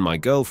with me and my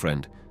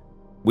girlfriend.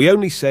 We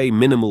only say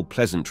minimal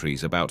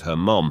pleasantries about her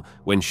mom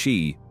when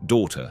she,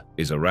 daughter,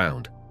 is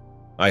around.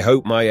 I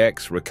hope my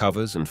ex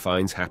recovers and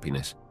finds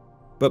happiness,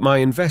 but my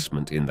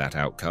investment in that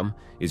outcome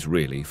is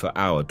really for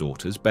our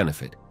daughter's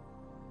benefit.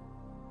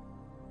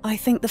 I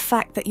think the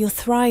fact that you're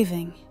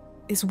thriving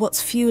is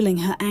what's fueling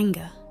her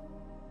anger.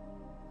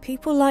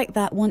 People like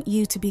that want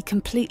you to be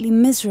completely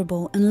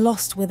miserable and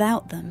lost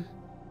without them.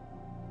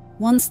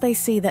 Once they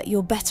see that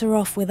you're better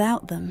off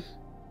without them,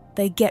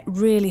 they get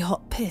really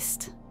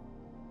hot-pissed.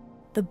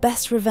 The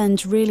best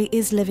revenge really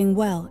is living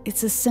well.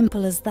 It's as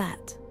simple as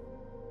that.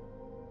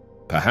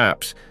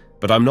 Perhaps,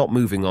 but I'm not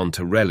moving on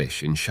to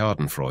relish in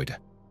schadenfreude.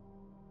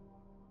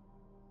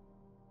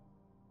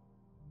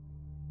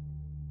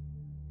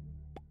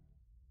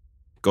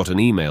 Got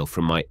an email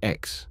from my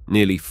ex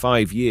nearly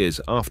 5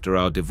 years after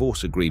our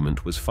divorce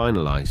agreement was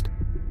finalized.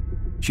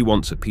 She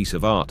wants a piece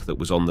of art that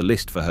was on the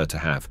list for her to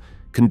have,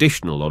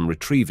 conditional on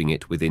retrieving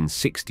it within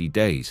 60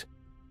 days.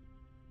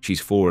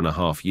 She's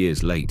 4.5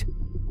 years late.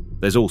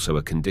 There's also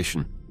a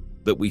condition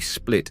that we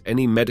split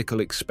any medical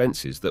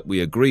expenses that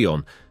we agree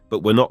on,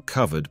 but were not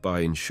covered by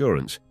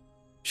insurance.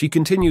 She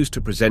continues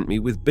to present me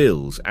with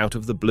bills out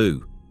of the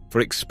blue for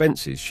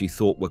expenses she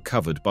thought were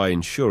covered by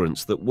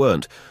insurance that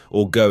weren't,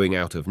 or going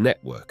out of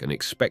network and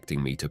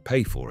expecting me to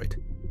pay for it.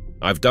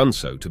 I've done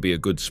so to be a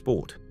good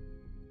sport.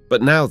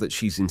 But now that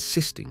she's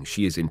insisting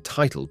she is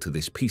entitled to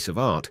this piece of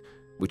art,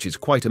 which is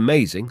quite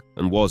amazing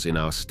and was in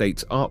our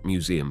state's art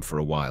museum for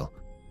a while,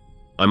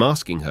 I'm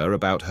asking her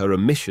about her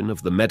omission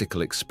of the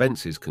medical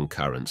expenses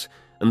concurrence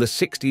and the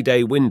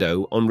 60-day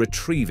window on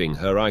retrieving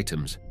her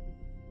items.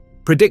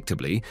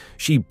 Predictably,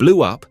 she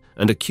blew up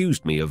and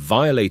accused me of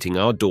violating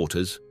our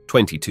daughter's,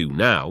 22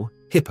 now,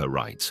 HIPAA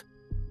rights.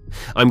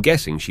 I'm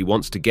guessing she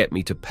wants to get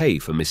me to pay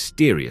for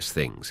mysterious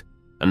things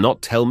and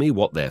not tell me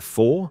what they're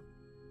for.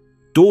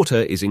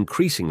 Daughter is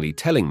increasingly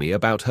telling me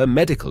about her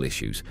medical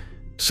issues,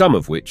 some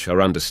of which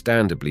are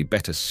understandably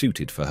better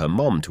suited for her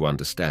mom to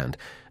understand,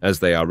 as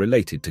they are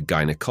related to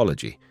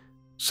gynecology.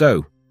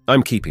 So,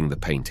 I'm keeping the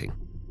painting.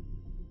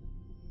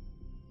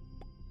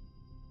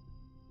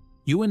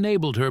 You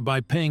enabled her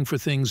by paying for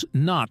things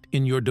not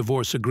in your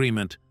divorce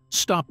agreement.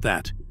 Stop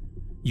that.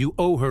 You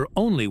owe her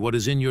only what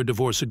is in your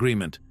divorce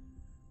agreement.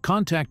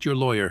 Contact your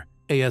lawyer,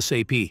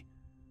 ASAP.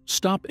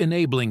 Stop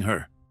enabling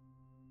her.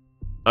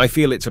 I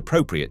feel it's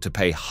appropriate to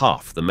pay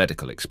half the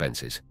medical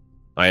expenses.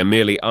 I am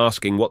merely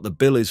asking what the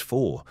bill is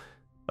for.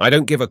 I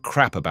don't give a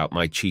crap about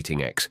my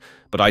cheating ex,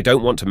 but I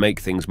don't want to make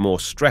things more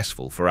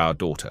stressful for our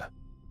daughter.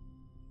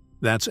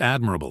 That's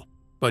admirable,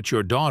 but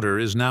your daughter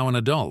is now an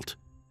adult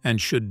and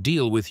should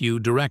deal with you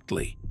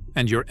directly,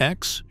 and your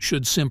ex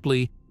should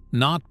simply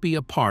not be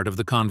a part of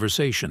the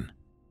conversation.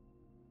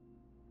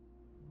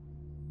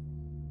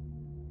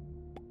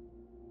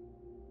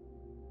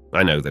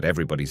 I know that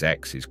everybody's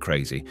ex is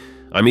crazy.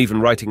 I'm even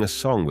writing a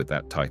song with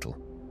that title.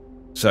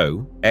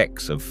 So,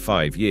 ex of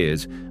 5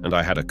 years, and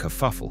I had a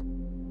kerfuffle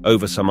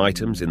over some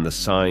items in the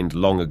signed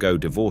long-ago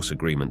divorce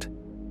agreement.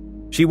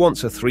 She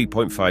wants a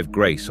 3.5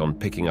 grace on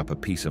picking up a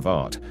piece of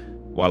art,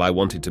 while I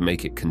wanted to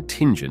make it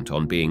contingent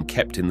on being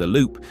kept in the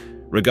loop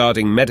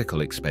regarding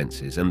medical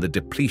expenses and the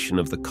depletion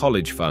of the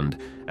college fund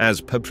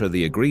as per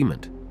the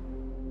agreement.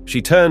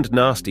 She turned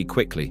nasty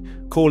quickly,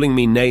 calling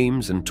me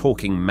names and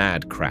talking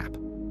mad crap.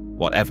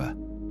 Whatever.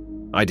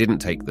 I didn't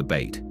take the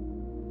bait.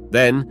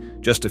 Then,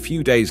 just a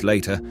few days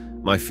later,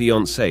 my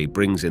fiancé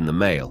brings in the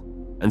mail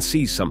and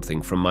sees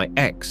something from my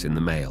ex in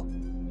the mail.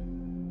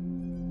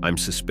 I'm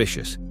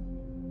suspicious.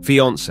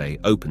 Fiancé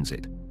opens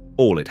it.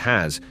 All it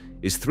has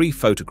is 3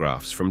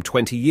 photographs from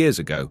 20 years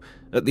ago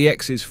at the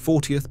ex's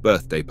 40th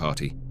birthday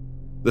party.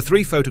 The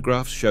 3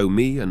 photographs show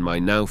me and my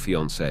now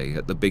fiancé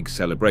at the big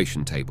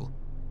celebration table.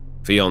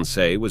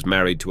 Fiancé was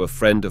married to a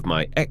friend of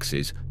my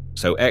ex's,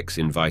 so ex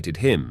invited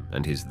him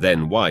and his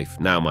then wife,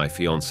 now my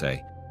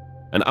fiancé.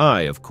 And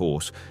I, of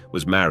course,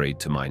 was married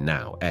to my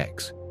now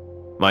ex.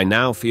 My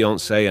now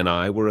fiancé and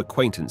I were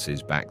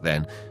acquaintances back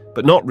then,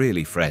 but not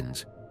really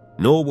friends,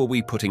 nor were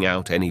we putting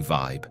out any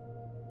vibe,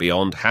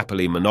 beyond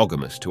happily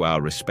monogamous to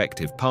our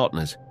respective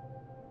partners.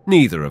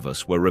 Neither of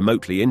us were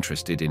remotely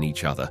interested in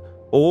each other,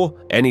 or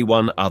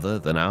anyone other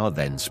than our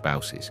then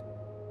spouses.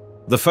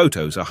 The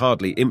photos are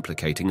hardly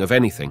implicating of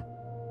anything.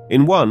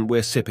 In one,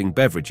 we're sipping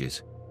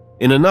beverages.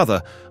 In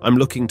another, I'm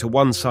looking to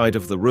one side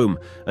of the room,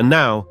 and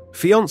now,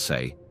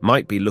 fiancé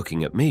might be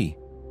looking at me,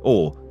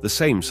 or the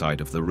same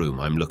side of the room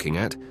I'm looking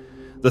at.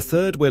 The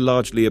third, we're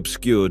largely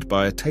obscured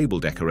by a table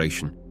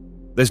decoration.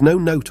 There's no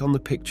note on the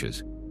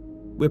pictures.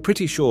 We're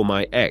pretty sure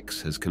my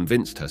ex has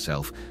convinced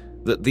herself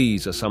that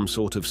these are some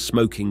sort of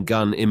smoking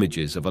gun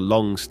images of a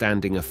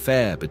long-standing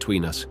affair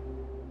between us.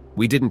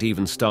 We didn't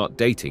even start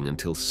dating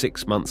until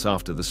 6 months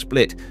after the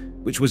split,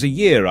 which was a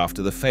year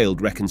after the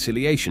failed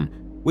reconciliation,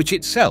 which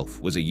itself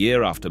was a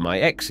year after my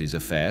ex's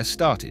affair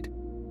started,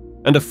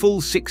 and a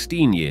full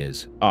 16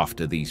 years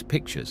after these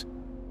pictures.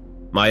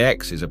 My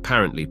ex is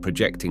apparently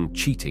projecting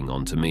cheating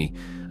onto me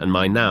and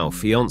my now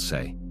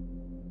fiancé.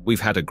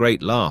 We've had a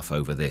great laugh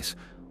over this,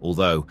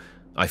 although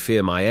I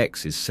fear my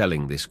ex is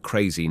selling this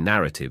crazy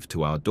narrative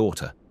to our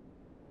daughter.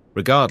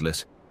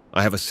 Regardless,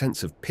 I have a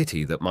sense of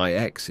pity that my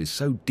ex is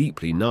so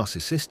deeply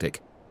narcissistic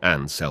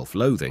and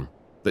self-loathing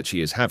that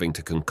she is having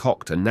to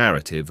concoct a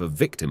narrative of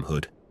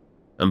victimhood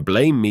and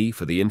blame me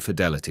for the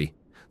infidelity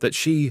that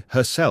she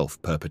herself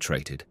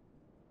perpetrated.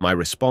 My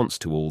response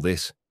to all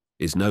this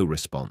is no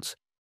response.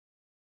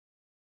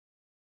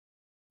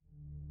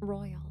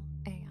 Royal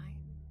A.I.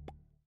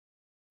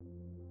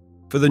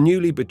 For the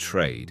newly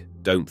betrayed,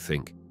 don't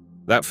think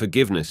that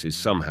forgiveness is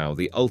somehow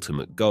the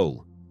ultimate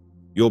goal.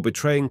 Your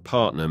betraying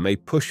partner may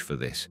push for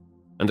this,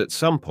 and at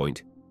some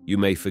point you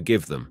may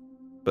forgive them,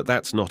 but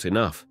that's not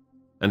enough,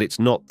 and it's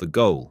not the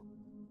goal.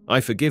 I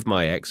forgive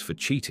my ex for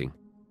cheating.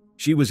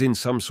 She was in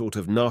some sort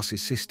of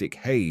narcissistic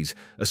haze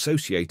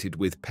associated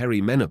with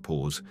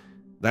perimenopause.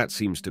 That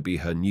seems to be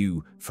her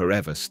new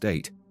forever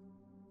state.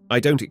 I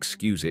don't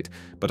excuse it,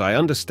 but I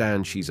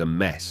understand she's a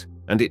mess,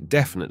 and it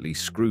definitely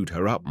screwed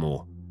her up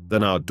more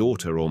than our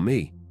daughter or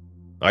me.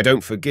 I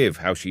don't forgive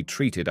how she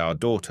treated our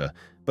daughter,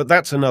 but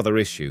that's another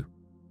issue.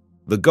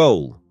 The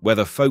goal,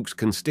 whether folks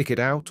can stick it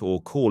out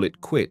or call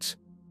it quits,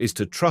 is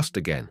to trust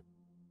again.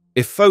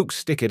 If folks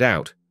stick it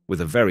out,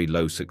 with a very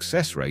low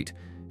success rate,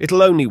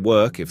 it'll only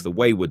work if the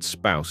wayward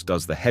spouse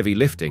does the heavy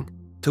lifting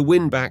to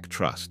win back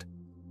trust.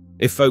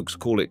 If folks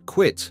call it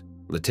quits,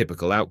 the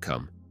typical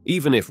outcome,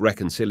 even if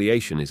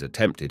reconciliation is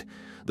attempted,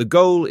 the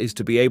goal is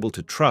to be able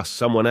to trust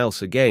someone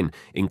else again,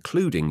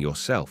 including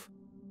yourself.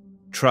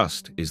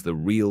 Trust is the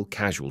real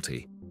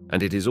casualty,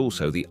 and it is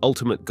also the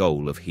ultimate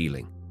goal of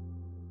healing.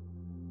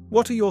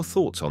 What are your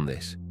thoughts on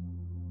this?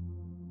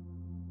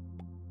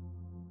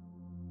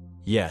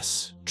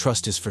 Yes,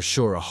 trust is for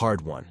sure a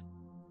hard one,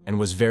 and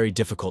was very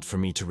difficult for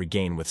me to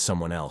regain with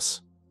someone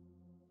else.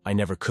 I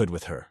never could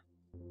with her.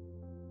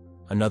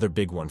 Another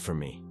big one for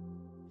me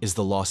is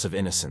the loss of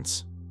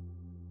innocence.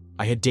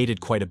 I had dated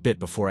quite a bit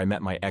before I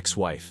met my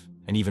ex-wife,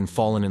 and even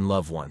fallen in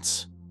love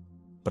once.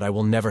 But I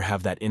will never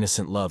have that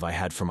innocent love I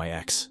had for my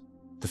ex.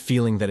 The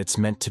feeling that it's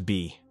meant to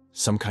be,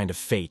 some kind of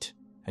fate,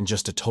 and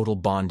just a total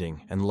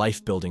bonding and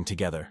life-building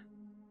together.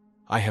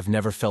 I have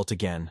never felt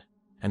again,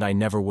 and I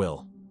never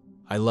will.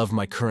 I love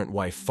my current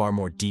wife far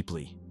more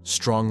deeply,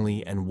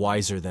 strongly, and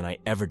wiser than I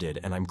ever did,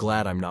 and I'm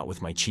glad I'm not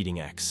with my cheating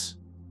ex.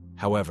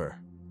 However,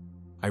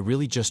 I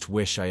really just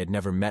wish I had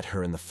never met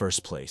her in the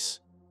first place.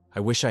 I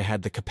wish I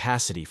had the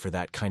capacity for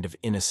that kind of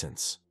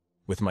innocence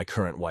with my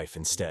current wife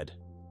instead.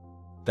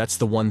 That's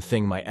the one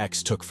thing my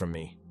ex took from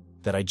me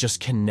that I just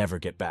can never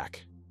get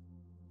back.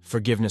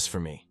 Forgiveness for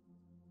me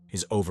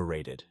is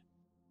overrated.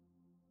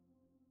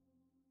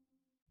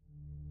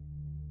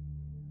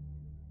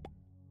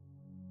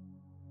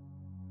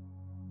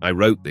 I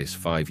wrote this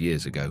 5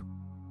 years ago.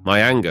 My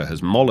anger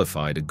has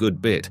mollified a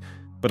good bit,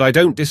 but I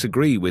don't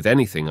disagree with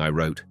anything I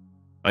wrote.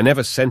 I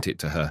never sent it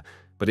to her,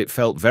 but it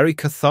felt very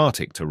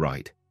cathartic to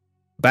write.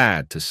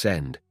 Bad to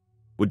send.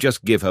 Would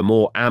just give her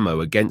more ammo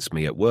against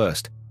me at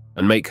worst,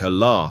 and make her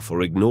laugh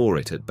or ignore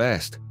it at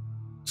best.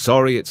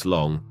 Sorry it's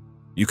long.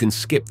 You can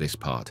skip this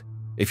part,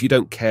 if you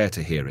don't care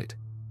to hear it.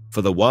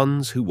 For the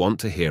ones who want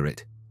to hear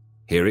it,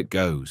 here it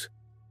goes.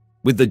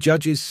 With the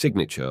judge's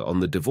signature on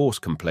the divorce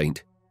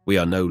complaint, we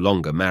are no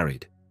longer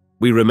married.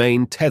 We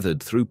remain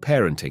tethered through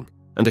parenting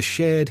and a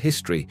shared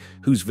history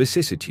whose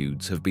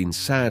vicissitudes have been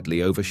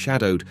sadly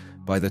overshadowed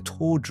by the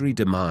tawdry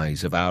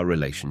demise of our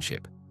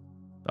relationship.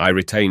 I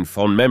retain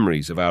fond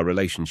memories of our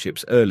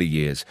relationship's early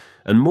years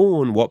and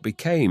mourn what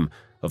became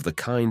of the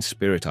kind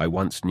spirit I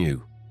once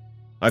knew.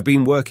 I've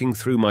been working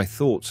through my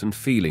thoughts and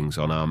feelings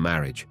on our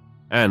marriage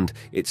and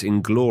its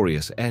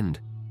inglorious end.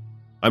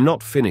 I'm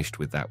not finished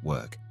with that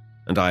work,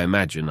 and I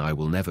imagine I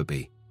will never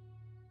be.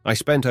 I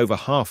spent over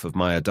half of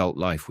my adult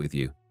life with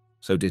you,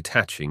 so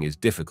detaching is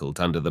difficult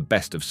under the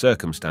best of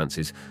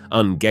circumstances,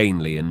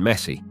 ungainly and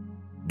messy,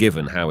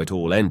 given how it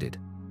all ended.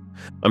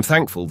 I'm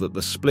thankful that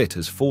the split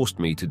has forced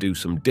me to do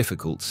some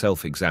difficult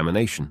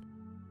self-examination.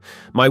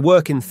 My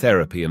work in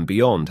therapy and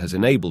beyond has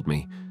enabled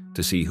me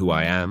to see who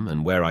I am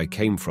and where I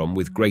came from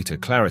with greater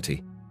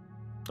clarity.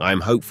 I am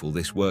hopeful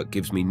this work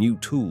gives me new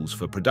tools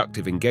for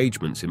productive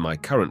engagements in my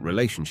current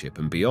relationship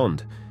and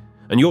beyond,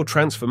 and your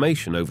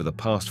transformation over the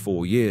past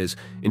 4 years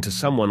into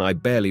someone I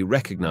barely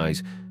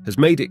recognize has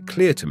made it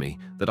clear to me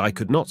that I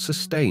could not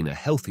sustain a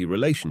healthy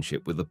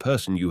relationship with the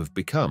person you have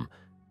become.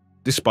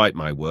 Despite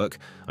my work,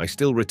 I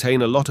still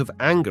retain a lot of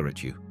anger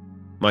at you.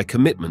 My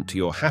commitment to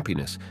your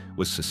happiness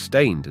was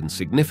sustained and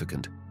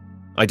significant.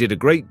 I did a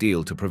great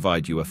deal to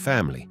provide you a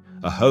family,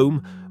 a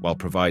home, while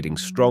providing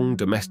strong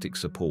domestic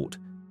support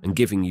and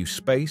giving you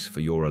space for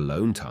your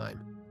alone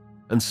time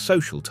and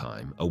social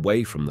time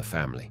away from the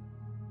family.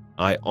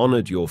 I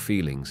honored your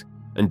feelings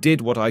and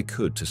did what I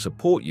could to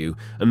support you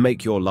and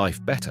make your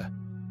life better.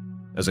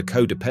 As a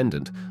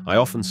codependent, I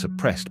often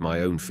suppressed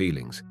my own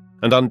feelings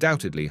and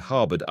undoubtedly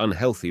harbored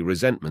unhealthy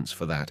resentments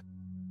for that.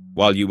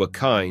 While you were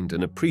kind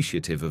and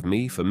appreciative of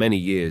me for many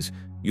years,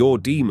 your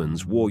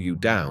demons wore you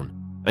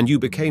down, and you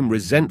became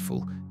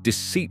resentful,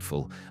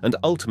 deceitful, and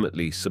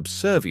ultimately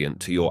subservient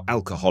to your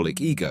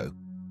alcoholic ego.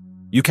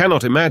 You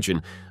cannot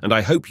imagine, and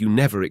I hope you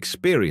never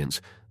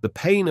experience, the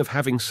pain of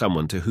having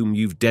someone to whom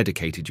you've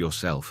dedicated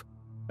yourself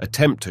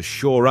attempt to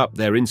shore up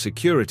their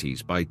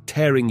insecurities by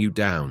tearing you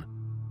down.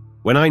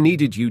 When I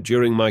needed you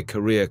during my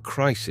career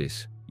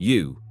crisis,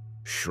 you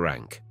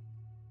shrank.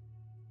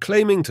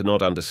 Claiming to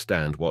not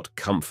understand what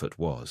comfort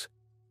was,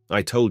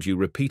 I told you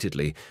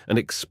repeatedly and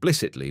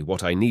explicitly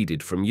what I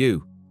needed from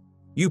you.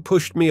 You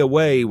pushed me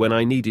away when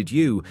I needed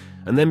you,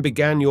 and then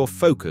began your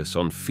focus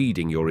on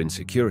feeding your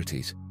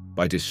insecurities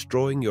by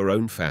destroying your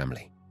own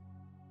family.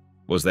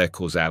 Was there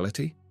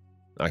causality?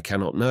 I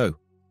cannot know.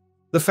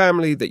 The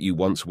family that you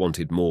once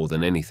wanted more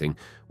than anything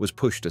was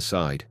pushed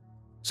aside,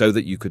 so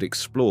that you could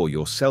explore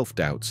your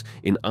self-doubts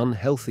in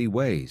unhealthy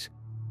ways.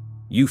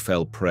 You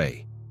fell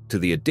prey to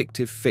the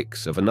addictive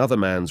fix of another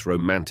man's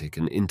romantic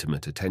and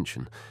intimate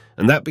attention,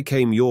 and that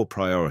became your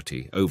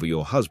priority over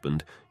your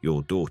husband,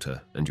 your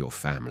daughter, and your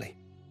family.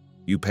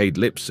 You paid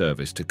lip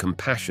service to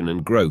compassion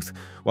and growth,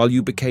 while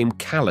you became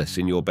callous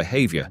in your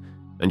behavior,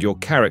 and your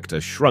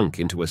character shrunk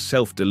into a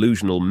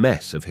self-delusional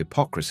mess of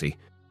hypocrisy.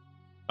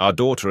 Our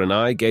daughter and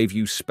I gave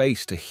you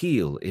space to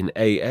heal in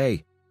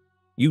AA.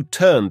 You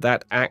turned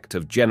that act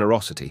of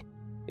generosity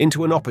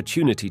into an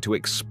opportunity to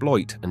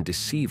exploit and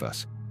deceive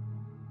us.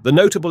 The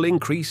notable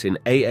increase in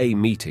AA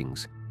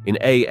meetings, in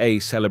AA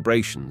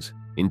celebrations,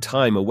 in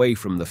time away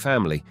from the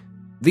family,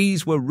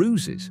 these were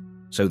ruses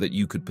so that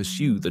you could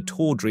pursue the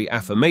tawdry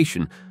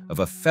affirmation of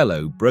a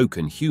fellow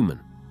broken human.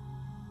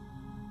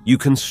 You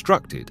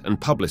constructed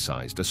and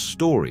publicized a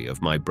story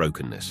of my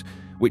brokenness,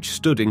 which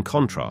stood in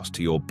contrast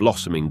to your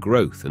blossoming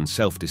growth and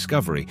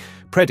self-discovery,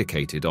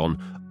 predicated on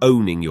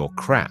owning your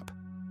crap,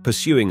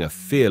 pursuing a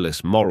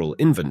fearless moral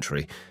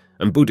inventory,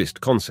 and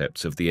Buddhist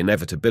concepts of the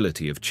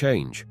inevitability of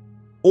change,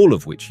 all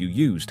of which you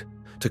used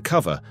to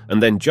cover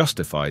and then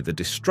justify the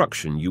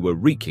destruction you were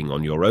wreaking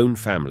on your own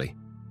family.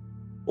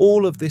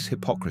 All of this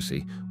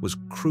hypocrisy was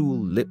cruel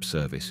lip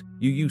service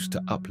you used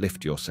to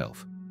uplift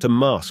yourself, to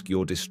mask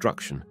your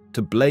destruction,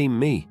 to blame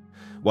me,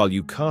 while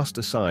you cast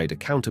aside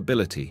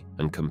accountability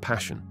and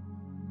compassion.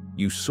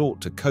 You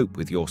sought to cope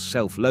with your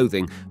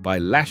self-loathing by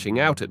lashing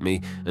out at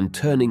me and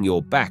turning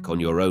your back on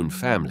your own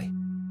family.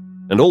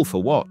 And all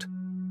for what?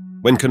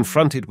 When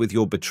confronted with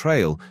your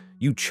betrayal,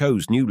 you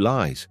chose new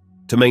lies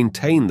to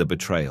maintain the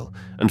betrayal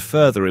and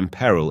further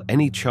imperil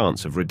any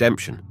chance of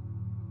redemption.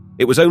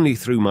 It was only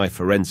through my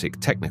forensic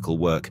technical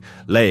work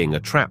laying a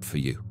trap for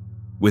you,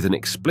 with an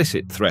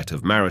explicit threat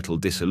of marital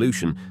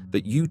dissolution,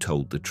 that you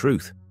told the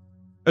truth.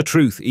 A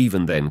truth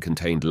even then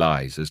contained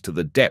lies as to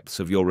the depths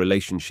of your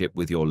relationship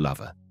with your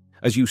lover,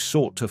 as you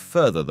sought to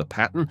further the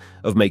pattern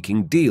of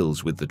making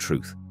deals with the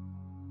truth,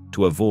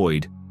 to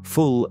avoid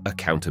full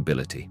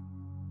accountability.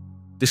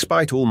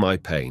 Despite all my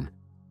pain,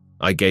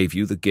 I gave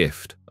you the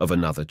gift of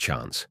another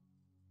chance.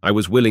 I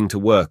was willing to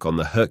work on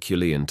the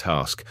Herculean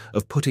task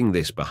of putting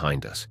this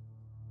behind us.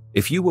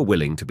 If you were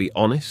willing to be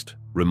honest,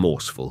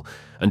 remorseful,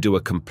 and do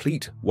a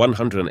complete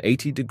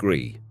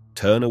 180-degree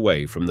turn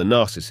away from the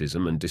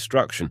narcissism and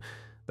destruction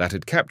that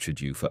had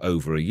captured you for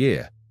over a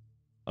year.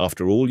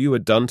 After all you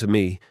had done to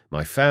me,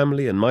 my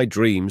family, and my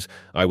dreams,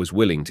 I was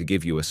willing to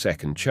give you a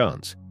second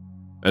chance.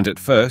 And at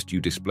first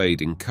you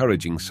displayed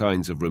encouraging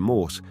signs of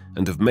remorse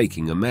and of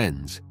making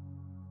amends.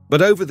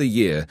 But over the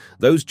year,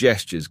 those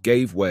gestures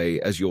gave way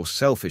as your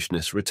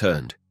selfishness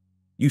returned.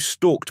 You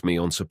stalked me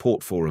on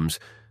support forums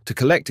to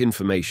collect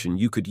information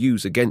you could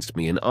use against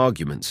me in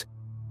arguments.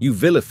 You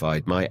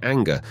vilified my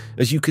anger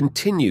as you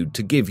continued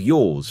to give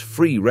yours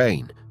free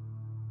rein.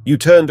 You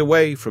turned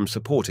away from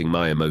supporting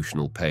my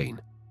emotional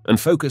pain and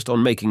focused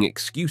on making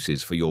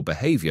excuses for your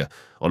behavior,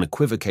 on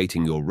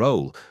equivocating your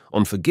role,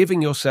 on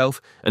forgiving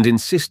yourself and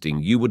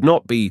insisting you would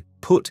not be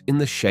put in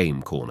the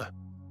shame corner.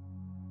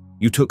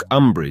 You took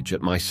umbrage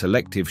at my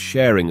selective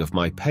sharing of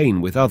my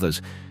pain with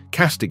others,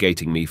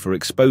 castigating me for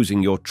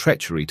exposing your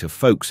treachery to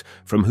folks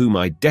from whom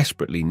I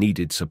desperately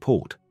needed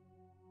support.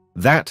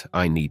 That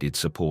I needed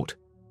support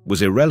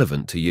was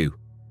irrelevant to you.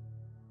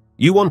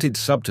 You wanted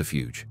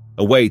subterfuge,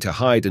 a way to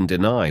hide and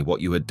deny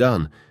what you had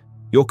done.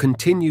 Your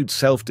continued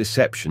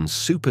self-deception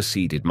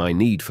superseded my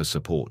need for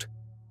support.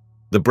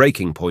 The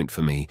breaking point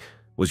for me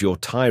was your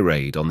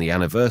tirade on the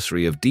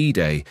anniversary of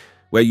D-Day,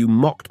 where you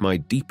mocked my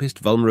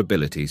deepest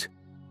vulnerabilities.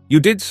 You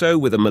did so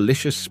with a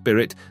malicious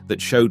spirit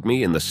that showed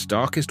me in the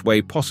starkest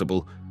way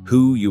possible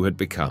who you had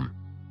become.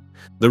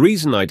 The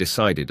reason I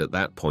decided at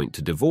that point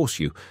to divorce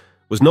you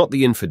was not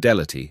the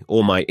infidelity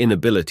or my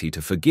inability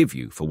to forgive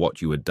you for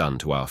what you had done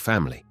to our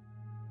family.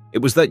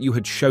 It was that you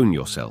had shown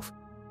yourself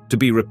to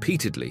be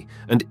repeatedly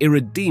and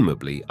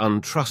irredeemably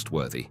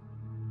untrustworthy.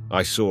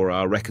 I saw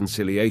our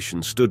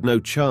reconciliation stood no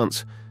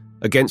chance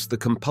against the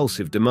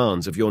compulsive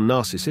demands of your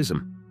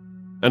narcissism,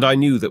 and I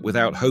knew that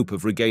without hope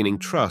of regaining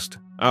trust,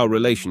 our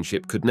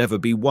relationship could never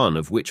be one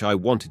of which I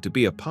wanted to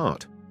be a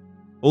part.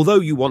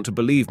 Although you want to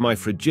believe my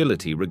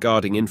fragility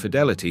regarding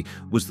infidelity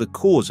was the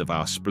cause of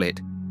our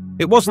split,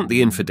 it wasn't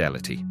the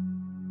infidelity.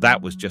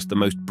 That was just the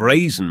most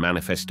brazen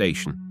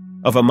manifestation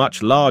of a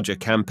much larger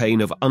campaign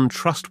of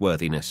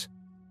untrustworthiness.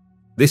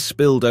 This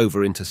spilled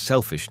over into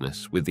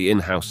selfishness with the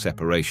in-house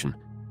separation,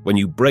 when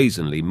you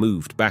brazenly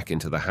moved back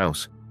into the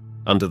house,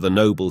 under the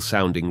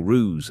noble-sounding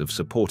ruse of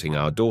supporting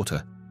our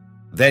daughter.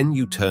 Then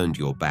you turned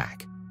your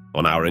back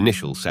on our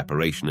initial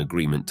separation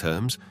agreement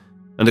terms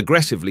and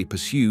aggressively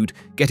pursued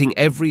getting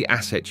every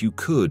asset you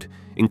could,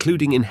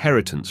 including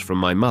inheritance from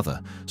my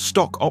mother,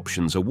 stock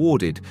options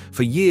awarded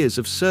for years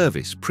of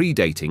service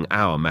predating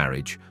our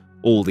marriage,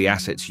 all the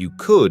assets you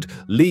could,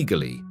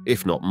 legally,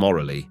 if not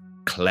morally,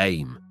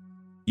 claim.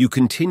 You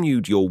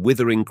continued your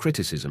withering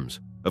criticisms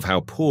of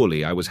how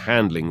poorly I was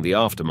handling the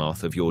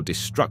aftermath of your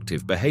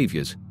destructive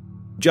behaviors,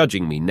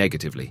 judging me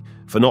negatively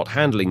for not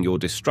handling your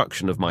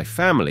destruction of my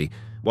family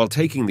while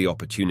taking the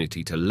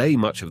opportunity to lay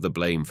much of the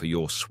blame for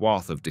your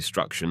swath of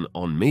destruction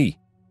on me,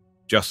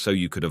 just so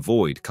you could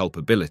avoid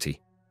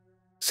culpability.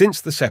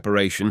 Since the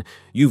separation,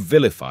 you've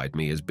vilified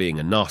me as being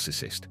a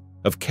narcissist,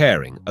 of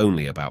caring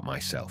only about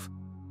myself,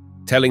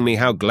 telling me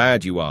how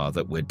glad you are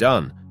that we're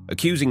done,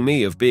 accusing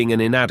me of being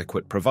an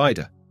inadequate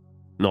provider,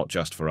 not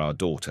just for our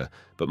daughter,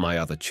 but my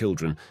other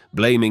children,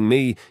 blaming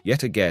me,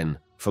 yet again,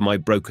 for my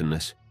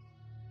brokenness.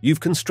 You've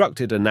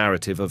constructed a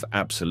narrative of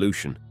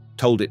absolution,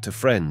 told it to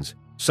friends,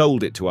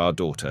 sold it to our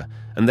daughter,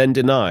 and then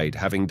denied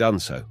having done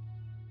so.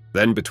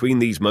 Then between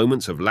these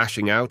moments of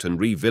lashing out and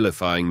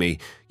re-vilifying me,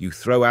 you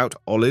throw out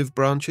olive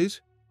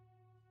branches?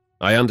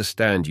 I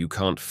understand you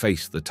can't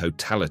face the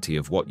totality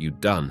of what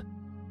you'd done.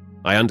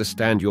 I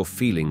understand your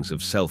feelings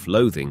of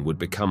self-loathing would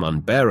become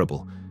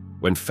unbearable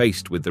when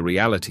faced with the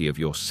reality of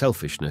your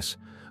selfishness,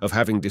 of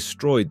having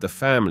destroyed the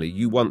family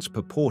you once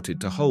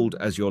purported to hold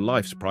as your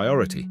life's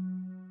priority.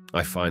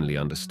 I finally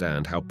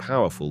understand how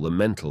powerful the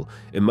mental,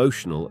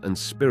 emotional, and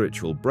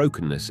spiritual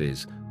brokenness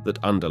is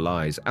that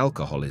underlies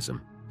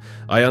alcoholism,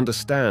 I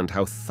understand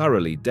how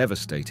thoroughly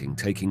devastating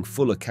taking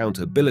full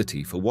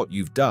accountability for what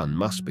you've done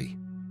must be.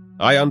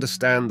 I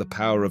understand the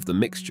power of the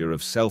mixture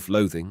of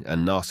self-loathing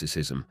and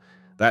narcissism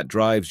that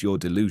drives your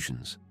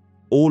delusions.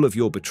 All of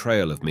your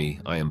betrayal of me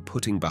I am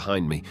putting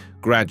behind me,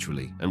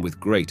 gradually and with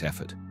great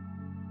effort.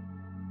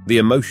 The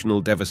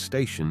emotional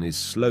devastation is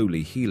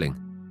slowly healing.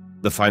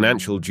 The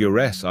financial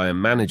duress I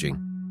am managing,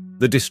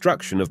 the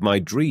destruction of my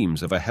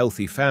dreams of a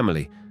healthy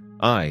family,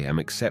 I am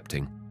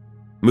accepting.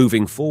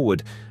 Moving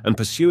forward and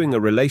pursuing a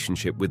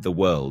relationship with the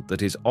world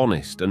that is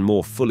honest and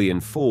more fully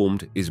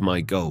informed is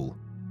my goal.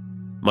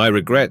 My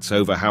regrets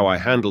over how I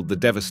handled the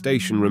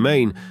devastation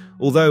remain,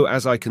 although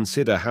as I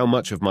consider how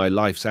much of my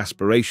life's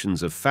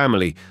aspirations of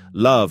family,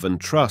 love and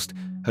trust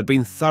had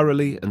been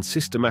thoroughly and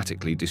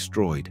systematically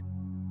destroyed.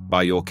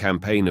 By your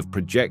campaign of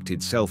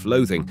projected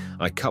self-loathing,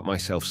 I cut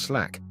myself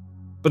slack.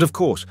 But of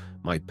course,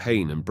 my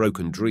pain and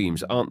broken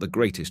dreams aren't the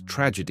greatest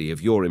tragedy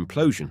of your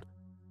implosion.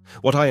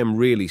 What I am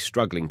really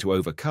struggling to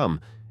overcome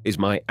is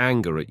my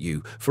anger at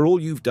you for all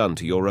you've done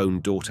to your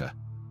own daughter,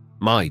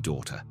 my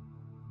daughter.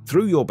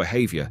 Through your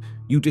behavior,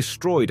 you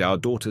destroyed our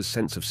daughter's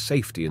sense of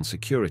safety and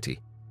security.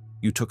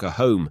 You took her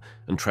home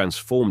and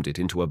transformed it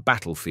into a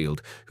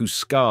battlefield whose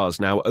scars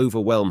now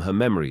overwhelm her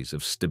memories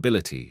of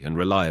stability and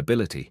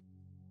reliability.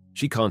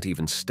 She can't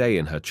even stay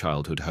in her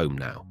childhood home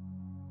now.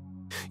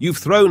 You've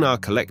thrown our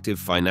collective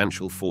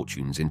financial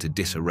fortunes into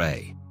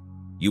disarray.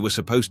 You were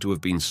supposed to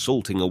have been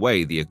salting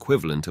away the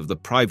equivalent of the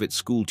private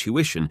school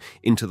tuition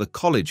into the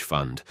college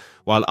fund,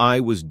 while I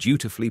was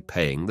dutifully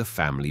paying the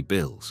family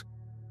bills.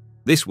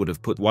 This would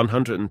have put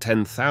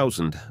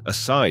 $110,000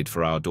 aside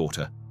for our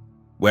daughter.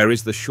 Where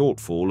is the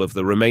shortfall of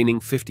the remaining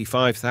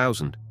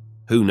 $55,000?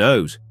 Who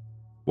knows?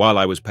 While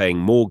I was paying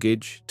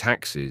mortgage,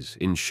 taxes,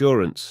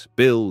 insurance,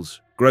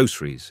 bills,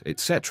 groceries,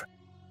 etc.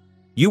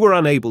 You were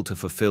unable to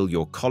fulfill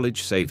your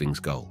college savings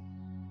goal.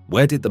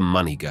 Where did the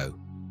money go?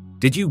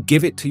 Did you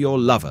give it to your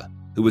lover,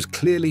 who was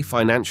clearly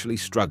financially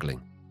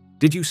struggling?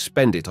 Did you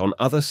spend it on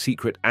other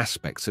secret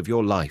aspects of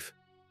your life?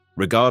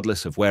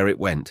 Regardless of where it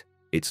went,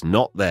 it's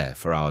not there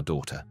for our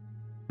daughter.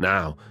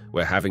 Now,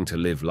 we're having to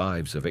live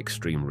lives of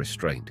extreme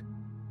restraint.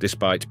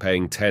 Despite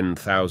paying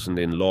 $10,000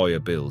 in lawyer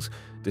bills,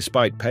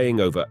 despite paying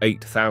over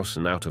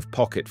 $8,000 out of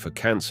pocket for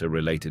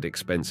cancer-related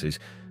expenses,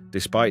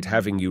 despite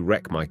having you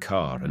wreck my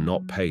car and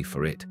not pay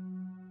for it,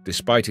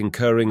 despite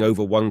incurring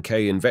over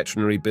 $1,000 in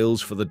veterinary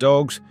bills for the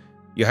dogs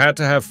you had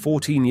to have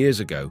 14 years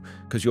ago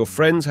because your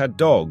friends had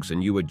dogs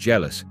and you were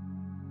jealous,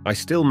 I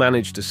still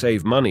managed to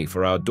save money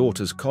for our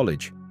daughter's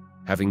college.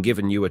 Having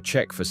given you a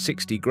check for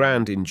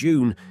 $60,000 in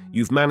June,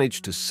 you've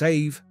managed to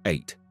save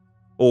 8.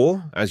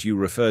 Or, as you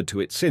referred to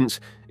it since,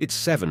 it's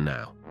 7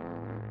 now.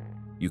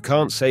 You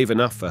can't save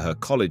enough for her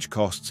college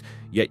costs,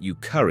 yet you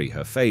curry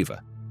her favor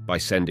by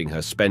sending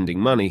her spending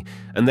money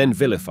and then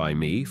vilify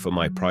me for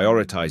my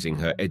prioritizing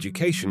her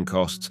education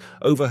costs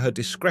over her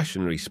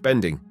discretionary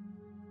spending.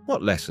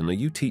 What lesson are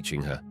you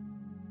teaching her?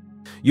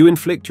 You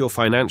inflict your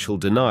financial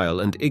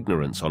denial and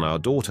ignorance on our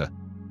daughter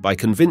by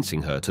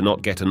convincing her to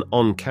not get an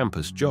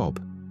on-campus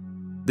job.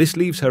 This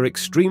leaves her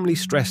extremely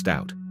stressed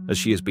out as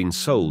she has been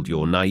sold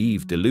your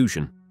naive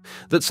delusion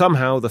that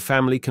somehow the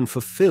family can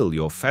fulfill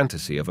your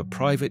fantasy of a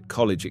private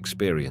college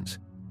experience,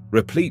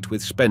 replete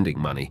with spending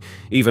money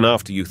even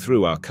after you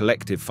threw our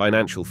collective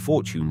financial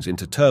fortunes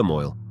into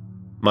turmoil.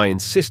 My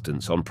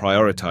insistence on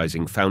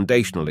prioritizing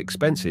foundational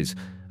expenses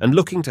and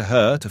looking to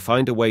her to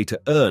find a way to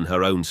earn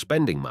her own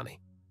spending money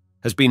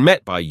has been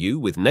met by you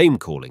with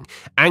name-calling,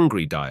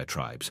 angry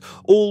diatribes,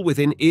 all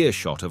within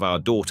earshot of our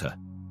daughter,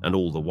 and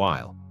all the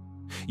while.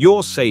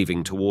 Your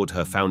saving toward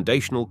her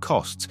foundational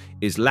costs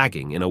is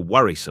lagging in a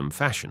worrisome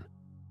fashion.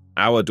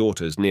 Our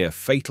daughter's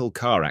near-fatal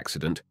car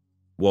accident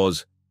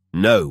was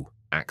no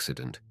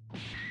accident.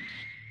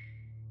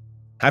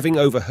 Having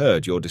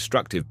overheard your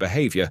destructive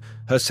behavior,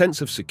 her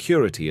sense of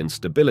security and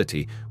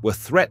stability were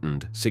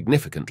threatened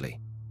significantly.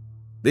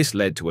 This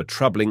led to a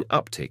troubling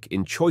uptick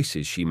in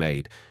choices she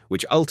made,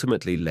 which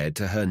ultimately led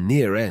to her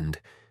near end.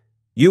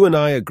 You and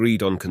I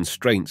agreed on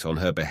constraints on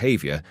her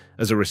behavior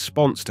as a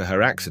response to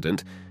her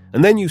accident,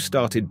 and then you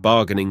started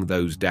bargaining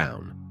those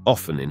down,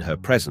 often in her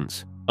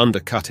presence,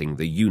 undercutting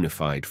the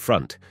unified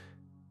front,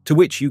 to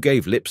which you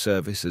gave lip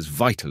service as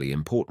vitally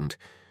important.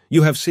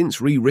 You have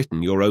since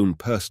rewritten your own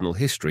personal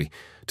history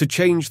to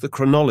change the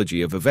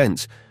chronology of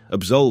events,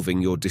 absolving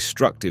your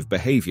destructive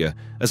behavior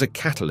as a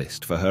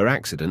catalyst for her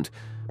accident,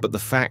 but the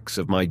facts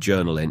of my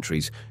journal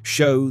entries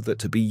show that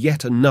to be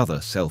yet another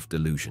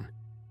self-delusion,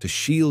 to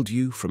shield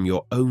you from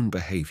your own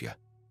behavior.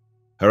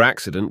 Her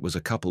accident was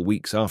a couple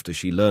weeks after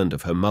she learned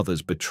of her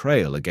mother's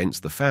betrayal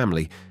against the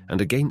family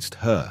and against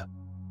her.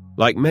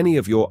 Like many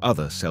of your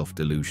other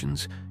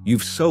self-delusions,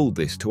 you've sold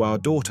this to our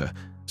daughter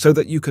so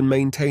that you can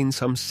maintain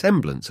some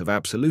semblance of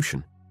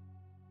absolution.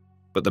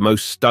 But the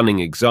most stunning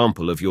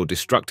example of your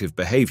destructive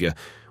behavior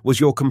was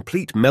your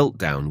complete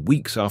meltdown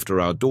weeks after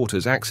our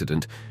daughter's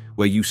accident,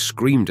 where you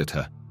screamed at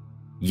her,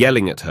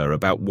 yelling at her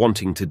about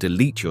wanting to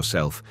delete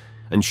yourself,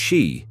 and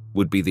she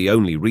would be the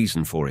only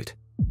reason for it.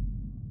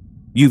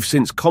 You've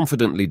since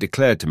confidently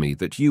declared to me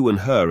that you and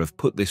her have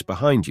put this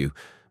behind you,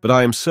 but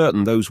I am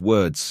certain those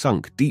words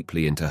sunk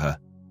deeply into her.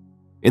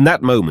 In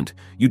that moment,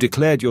 you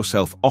declared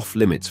yourself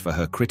off-limits for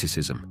her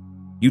criticism.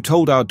 You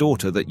told our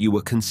daughter that you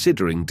were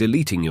considering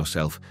deleting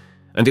yourself,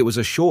 and it was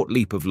a short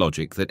leap of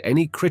logic that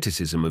any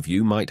criticism of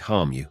you might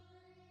harm you.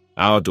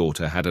 Our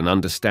daughter had an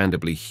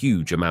understandably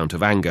huge amount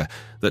of anger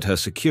that her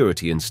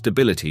security and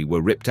stability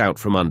were ripped out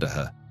from under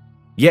her.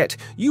 Yet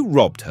you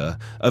robbed her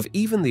of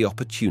even the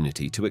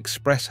opportunity to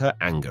express her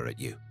anger at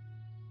you.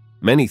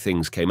 Many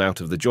things came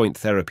out of the joint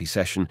therapy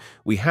session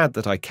we had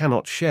that I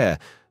cannot share,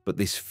 but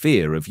this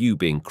fear of you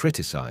being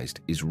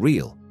criticized is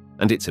real,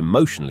 and it's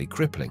emotionally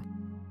crippling.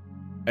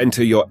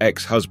 Enter your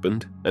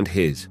ex-husband and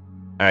his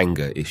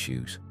anger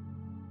issues.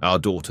 Our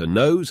daughter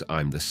knows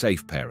I'm the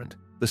safe parent,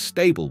 the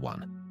stable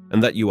one,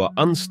 and that you are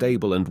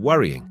unstable and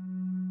worrying.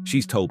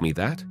 She's told me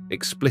that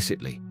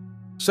explicitly.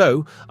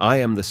 So, I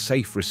am the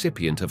safe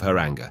recipient of her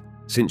anger,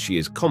 since she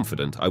is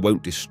confident I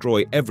won't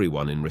destroy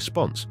everyone in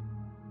response.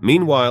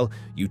 Meanwhile,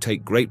 you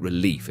take great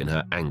relief in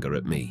her anger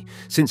at me,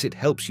 since it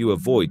helps you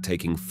avoid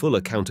taking full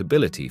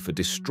accountability for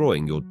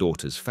destroying your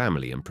daughter's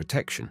family and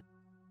protection.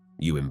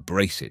 You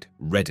embrace it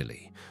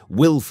readily,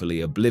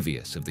 willfully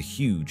oblivious of the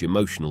huge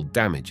emotional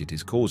damage it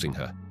is causing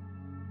her.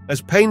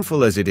 As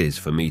painful as it is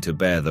for me to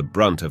bear the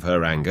brunt of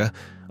her anger,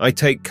 I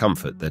take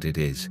comfort that it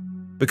is,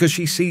 because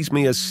she sees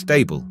me as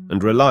stable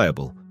and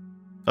reliable.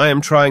 I am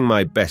trying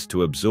my best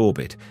to absorb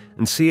it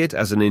and see it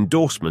as an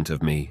endorsement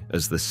of me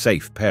as the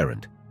safe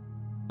parent.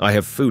 I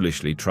have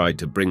foolishly tried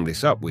to bring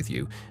this up with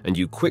you, and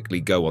you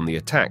quickly go on the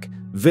attack,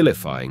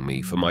 vilifying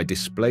me for my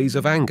displays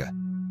of anger.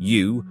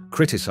 You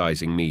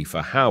criticizing me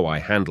for how I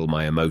handle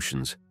my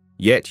emotions.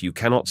 Yet you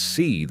cannot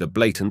see the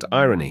blatant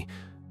irony.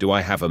 Do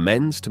I have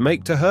amends to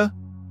make to her?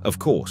 Of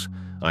course,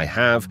 I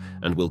have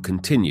and will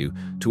continue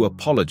to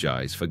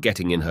apologize for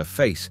getting in her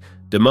face,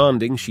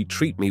 demanding she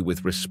treat me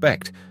with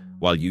respect,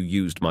 while you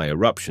used my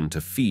eruption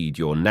to feed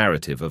your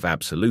narrative of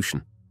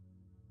absolution.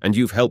 And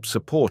you've helped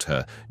support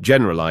her,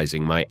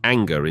 generalizing my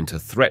anger into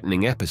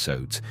threatening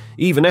episodes,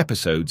 even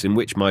episodes in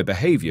which my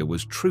behavior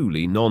was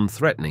truly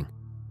non-threatening.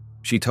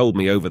 She told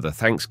me over the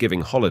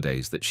Thanksgiving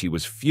holidays that she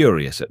was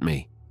furious at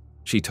me.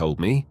 She told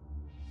me,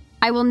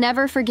 "I will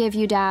never forgive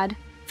you, Dad,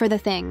 for the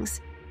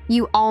things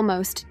you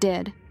almost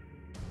did."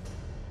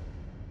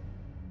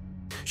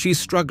 She's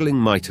struggling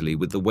mightily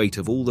with the weight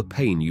of all the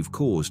pain you've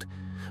caused,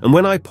 and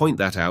when I point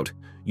that out,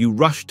 you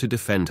rush to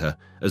defend her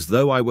as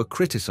though I were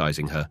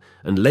criticizing her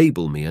and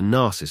label me a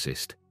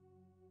narcissist.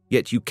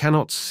 Yet you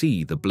cannot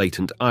see the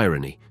blatant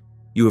irony.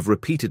 You have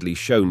repeatedly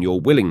shown your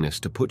willingness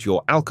to put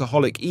your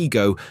alcoholic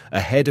ego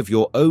ahead of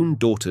your own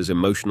daughter's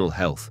emotional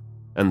health,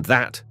 and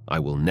that I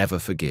will never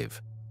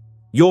forgive.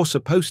 You're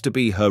supposed to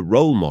be her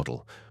role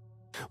model.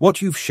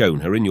 What you've shown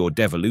her in your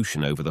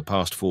devolution over the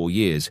past 4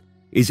 years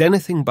is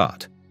anything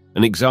but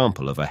an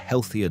example of a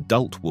healthy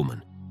adult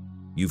woman.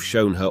 You've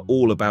shown her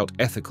all about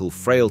ethical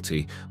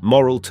frailty,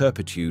 moral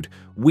turpitude,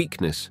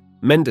 weakness,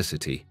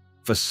 mendacity,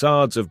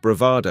 facades of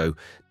bravado,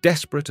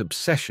 desperate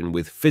obsession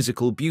with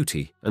physical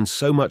beauty, and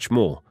so much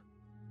more.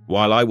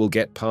 While I will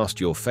get past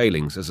your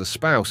failings as a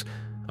spouse,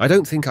 I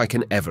don't think I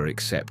can ever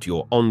accept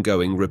your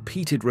ongoing,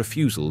 repeated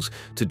refusals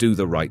to do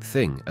the right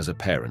thing as a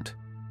parent.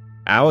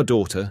 Our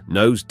daughter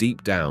knows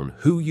deep down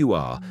who you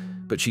are,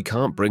 but she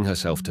can't bring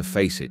herself to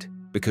face it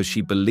because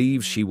she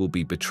believes she will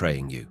be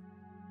betraying you.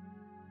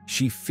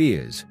 She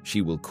fears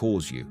she will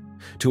cause you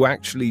to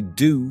actually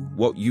do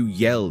what you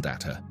yelled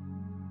at her.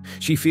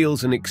 She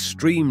feels an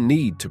extreme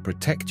need to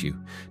protect you,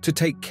 to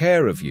take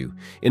care of you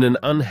in an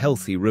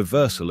unhealthy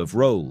reversal of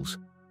roles.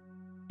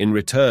 In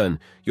return,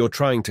 you're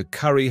trying to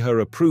curry her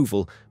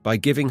approval by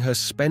giving her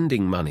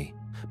spending money,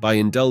 by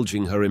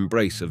indulging her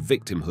embrace of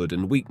victimhood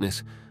and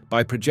weakness,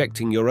 by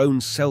projecting your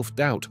own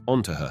self-doubt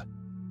onto her.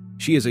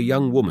 She is a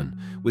young woman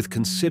with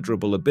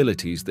considerable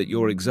abilities that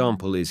your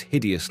example is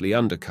hideously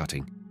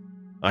undercutting.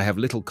 I have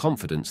little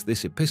confidence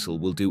this epistle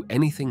will do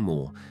anything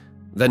more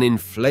than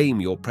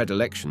inflame your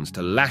predilections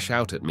to lash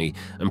out at me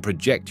and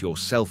project your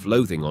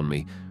self-loathing on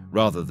me,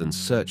 rather than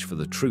search for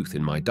the truth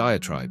in my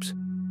diatribes.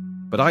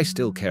 But I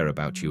still care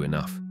about you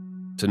enough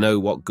to know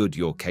what good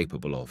you're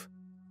capable of.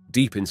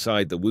 Deep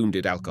inside the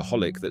wounded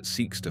alcoholic that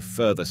seeks to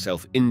further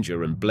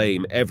self-injure and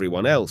blame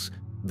everyone else,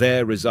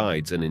 there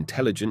resides an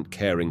intelligent,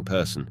 caring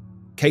person,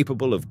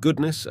 capable of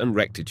goodness and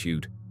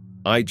rectitude.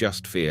 I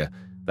just fear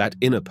that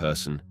inner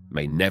person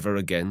may never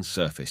again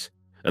surface,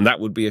 and that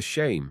would be a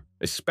shame,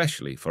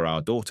 especially for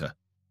our daughter.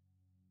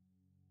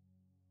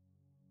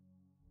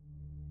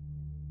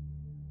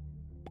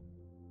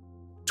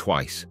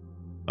 Twice,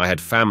 I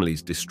had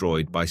families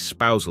destroyed by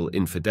spousal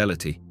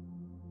infidelity,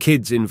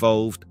 kids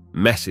involved,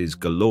 messes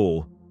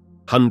galore,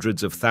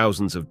 hundreds of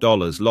thousands of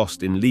dollars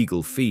lost in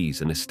legal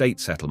fees and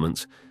estate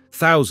settlements,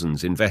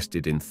 thousands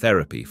invested in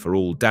therapy for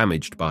all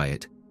damaged by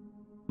it.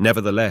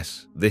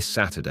 Nevertheless, this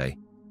Saturday,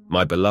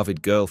 my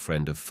beloved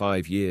girlfriend of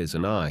 5 years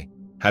and I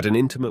had an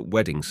intimate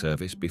wedding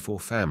service before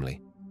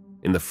family,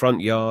 in the front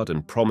yard,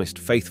 and promised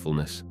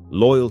faithfulness,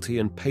 loyalty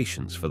and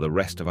patience for the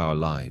rest of our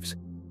lives.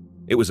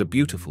 It was a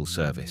beautiful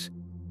service,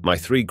 My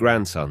 3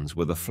 grandsons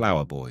were the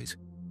flower boys.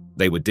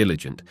 They were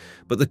diligent,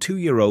 but the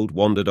 2-year-old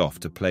wandered off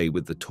to play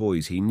with the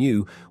toys he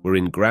knew were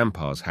in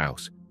Grandpa's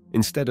house,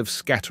 instead of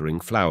scattering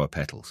flower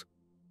petals.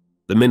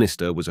 The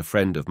minister was a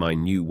friend of my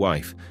new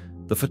wife,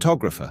 the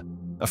photographer,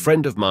 a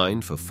friend of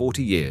mine for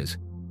 40 years,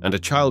 and a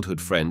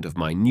childhood friend of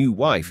my new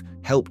wife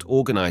helped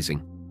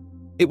organizing.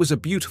 It was a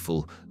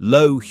beautiful,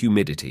 low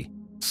humidity,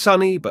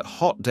 sunny but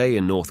hot day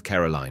in North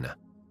Carolina.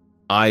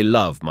 I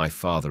love my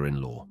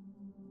father-in-law.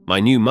 My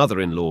new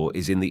mother-in-law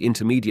is in the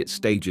intermediate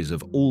stages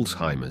of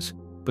Alzheimer's,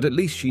 but at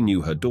least she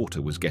knew her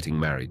daughter was getting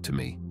married to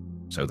me,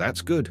 so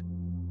that's good.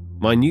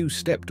 My new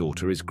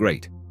stepdaughter is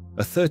great,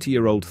 a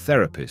 30-year-old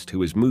therapist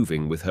who is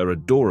moving with her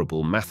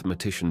adorable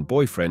mathematician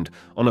boyfriend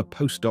on a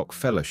postdoc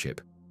fellowship.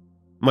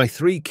 My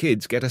 3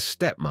 kids get a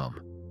stepmom,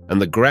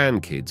 and the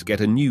grandkids get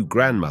a new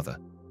grandmother.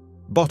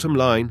 Bottom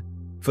line,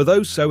 for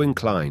those so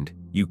inclined,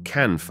 you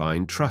can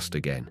find trust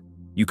again.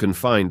 You can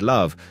find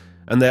love,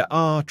 and there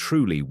are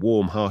truly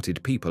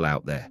warm-hearted people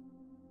out there.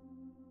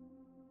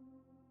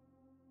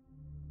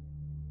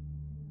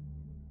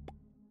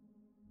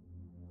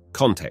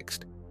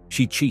 Context: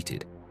 she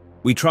cheated.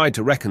 We tried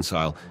to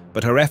reconcile,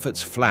 but her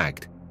efforts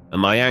flagged,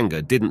 and my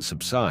anger didn't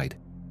subside.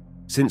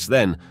 Since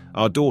then,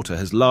 our daughter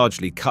has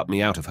largely cut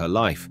me out of her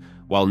life,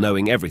 while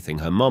knowing everything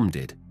her mom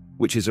did,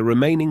 which is a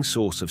remaining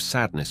source of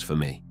sadness for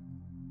me.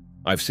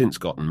 I've since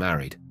gotten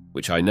married,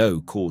 which I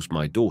know caused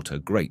my daughter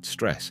great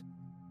stress.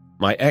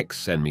 My ex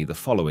sent me the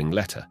following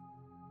letter.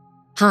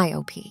 Hi,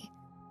 OP.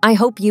 I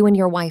hope you and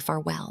your wife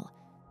are well.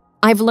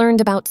 I've learned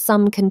about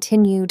some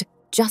continued,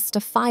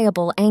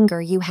 justifiable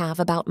anger you have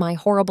about my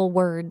horrible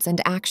words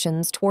and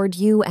actions toward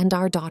you and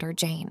our daughter,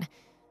 Jane.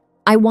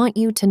 I want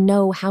you to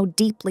know how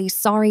deeply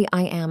sorry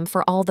I am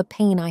for all the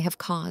pain I have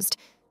caused,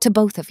 to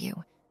both of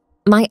you.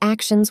 My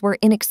actions were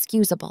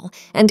inexcusable,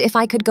 and if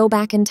I could go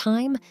back in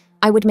time,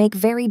 I would make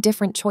very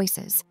different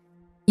choices.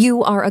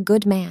 You are a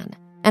good man,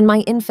 and my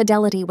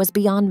infidelity was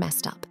beyond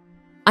messed up.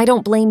 I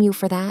don't blame you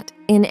for that,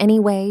 in any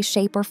way,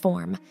 shape, or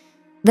form.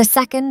 The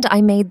second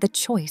I made the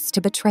choice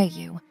to betray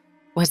you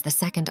was the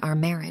second our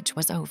marriage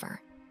was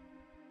over.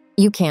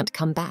 You can't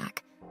come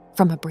back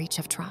from a breach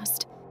of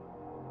trust.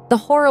 The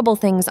horrible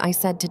things I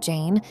said to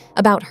Jane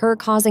about her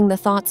causing the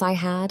thoughts I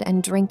had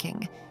and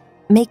drinking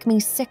make me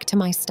sick to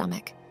my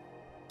stomach.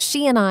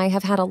 She and I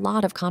have had a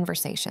lot of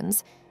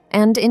conversations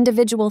and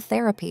individual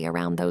therapy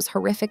around those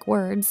horrific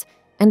words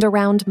and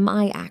around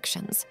my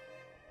actions.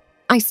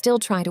 I still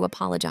try to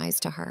apologize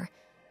to her,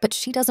 but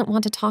she doesn't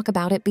want to talk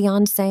about it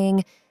beyond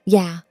saying,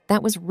 yeah,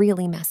 that was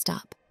really messed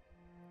up.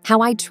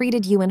 How I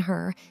treated you and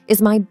her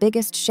is my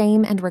biggest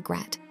shame and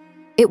regret.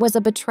 It was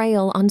a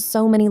betrayal on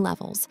so many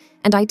levels,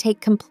 and I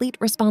take complete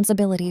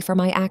responsibility for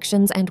my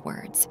actions and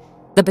words.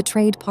 The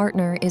betrayed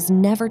partner is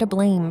never to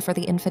blame for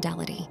the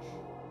infidelity.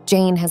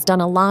 Jane has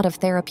done a lot of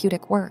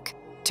therapeutic work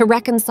to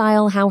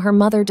reconcile how her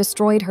mother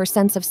destroyed her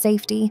sense of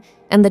safety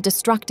and the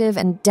destructive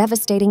and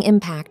devastating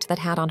impact that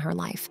had on her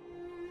life.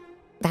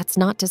 That's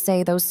not to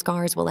say those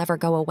scars will ever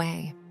go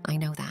away, I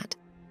know that.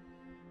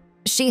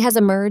 She has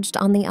emerged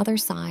on the other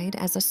side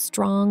as a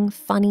strong,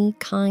 funny,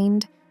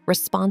 kind,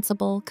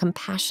 responsible,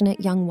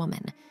 compassionate young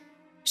woman.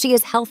 She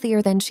is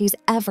healthier than she's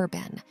ever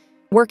been,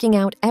 working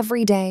out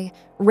every day,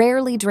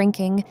 rarely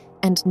drinking,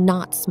 and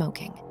not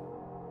smoking.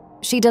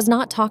 She does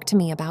not talk to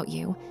me about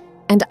you,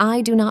 and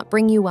I do not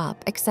bring you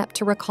up except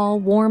to recall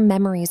warm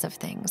memories of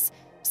things,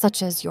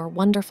 such as your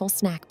wonderful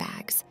snack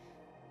bags.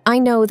 I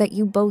know that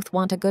you both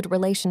want a good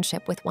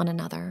relationship with one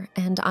another,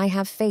 and I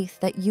have faith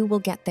that you will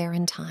get there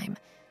in time.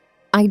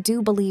 I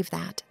do believe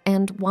that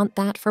and want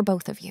that for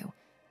both of you.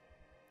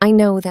 I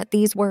know that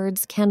these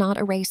words cannot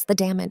erase the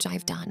damage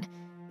I've done.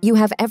 You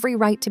have every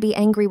right to be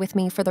angry with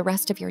me for the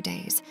rest of your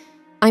days.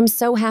 I'm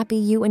so happy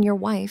you and your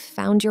wife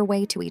found your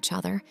way to each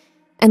other,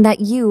 and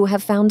that you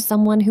have found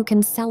someone who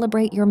can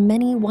celebrate your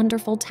many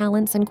wonderful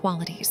talents and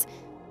qualities.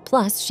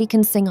 Plus, she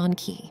can sing on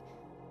key.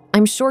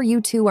 I'm sure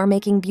you two are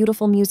making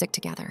beautiful music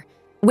together.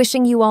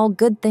 Wishing you all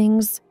good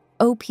things,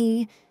 OP,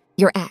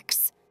 your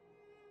ex.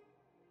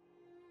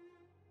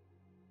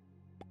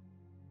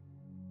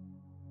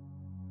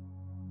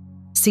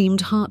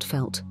 Seemed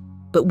heartfelt,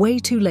 but way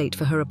too late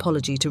for her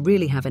apology to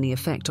really have any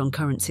effect on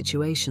current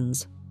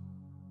situations.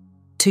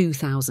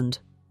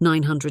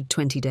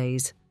 2,920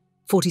 days,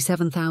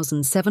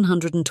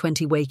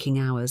 47,720 waking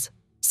hours,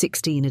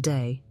 16 a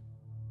day.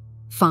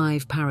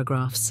 5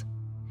 paragraphs.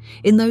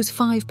 In those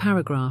 5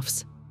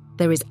 paragraphs,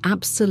 there is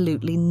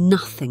absolutely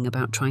nothing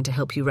about trying to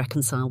help you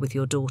reconcile with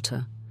your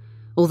daughter.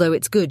 Although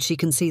it's good she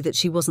can see that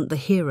she wasn't the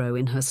hero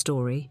in her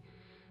story.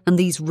 And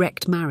these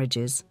wrecked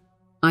marriages,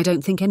 I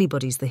don't think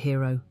anybody's the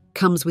hero,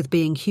 comes with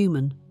being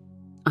human,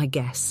 I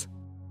guess.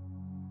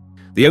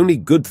 The only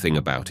good thing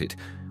about it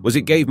was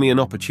it gave me an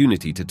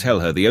opportunity to tell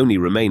her the only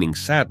remaining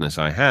sadness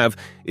I have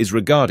is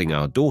regarding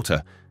our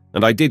daughter,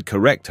 and I did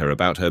correct her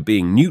about her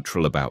being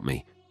neutral about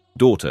me.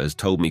 Daughter has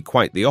told me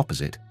quite the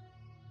opposite.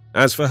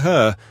 As for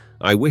her,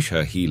 I wish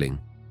her healing.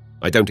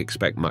 I don't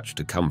expect much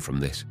to come from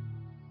this.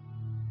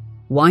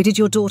 Why did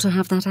your daughter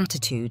have that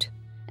attitude?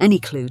 Any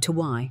clue to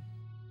why?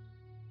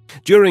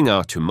 During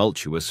our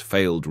tumultuous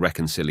failed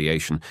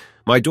reconciliation,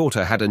 my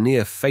daughter had a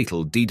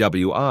near-fatal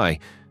DWI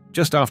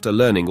just after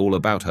learning all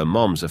about her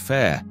mom's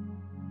affair.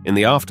 In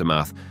the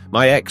aftermath,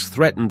 my ex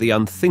threatened the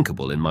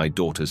unthinkable in my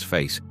daughter's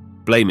face,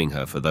 blaming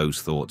her for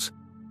those thoughts.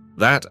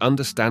 That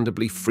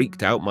understandably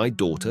freaked out my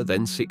daughter,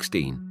 then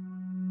 16.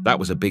 That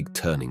was a big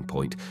turning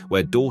point,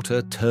 where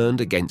daughter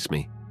turned against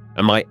me,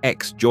 and my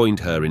ex joined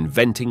her in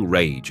venting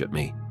rage at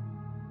me.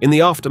 In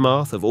the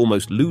aftermath of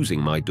almost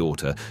losing my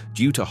daughter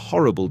due to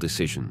horrible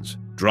decisions,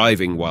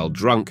 driving while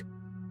drunk,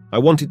 I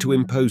wanted to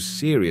impose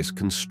serious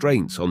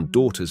constraints on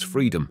daughter's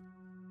freedom.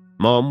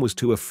 Mom was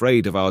too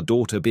afraid of our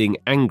daughter being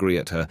angry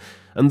at her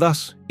and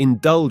thus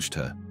indulged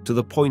her to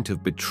the point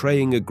of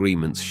betraying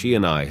agreements she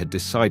and I had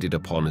decided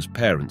upon as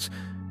parents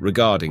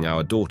regarding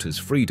our daughter's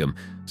freedom,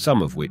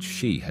 some of which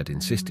she had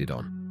insisted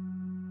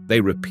on.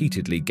 They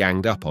repeatedly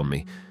ganged up on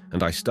me,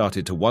 and I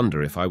started to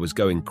wonder if I was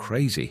going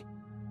crazy.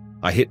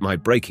 I hit my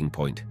breaking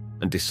point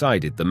and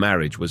decided the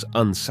marriage was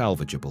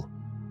unsalvageable.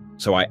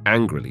 So I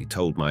angrily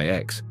told my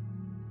ex.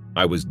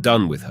 I was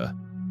done with her.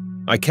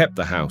 I kept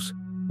the house,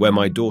 where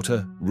my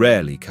daughter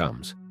rarely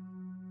comes.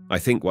 I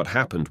think what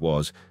happened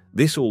was,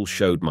 this all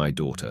showed my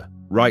daughter,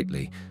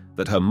 rightly,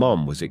 that her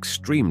mom was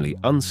extremely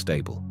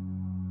unstable.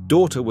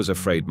 Daughter was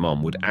afraid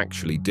mom would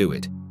actually do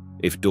it,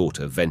 if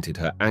daughter vented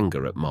her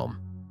anger at mom.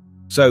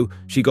 So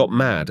she got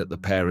mad at the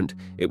parent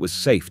it was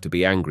safe to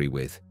be angry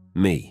with,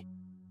 me.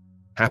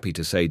 Happy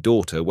to say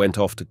daughter went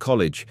off to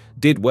college,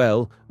 did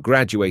well,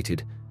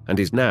 graduated, and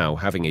is now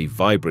having a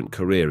vibrant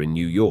career in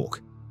New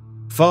York.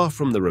 Far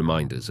from the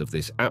reminders of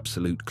this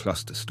absolute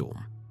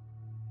clusterstorm.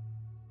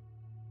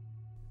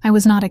 I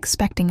was not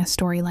expecting a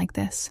story like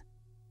this.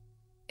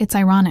 It's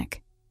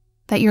ironic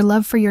that your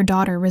love for your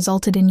daughter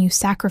resulted in you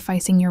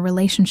sacrificing your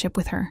relationship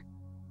with her.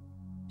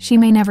 She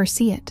may never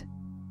see it,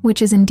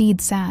 which is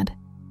indeed sad,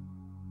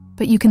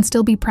 but you can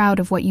still be proud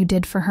of what you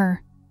did for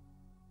her.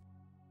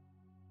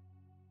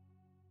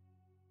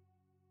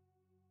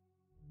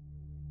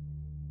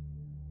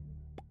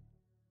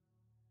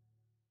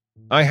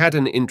 I had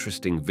an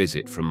interesting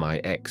visit from my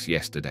ex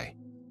yesterday.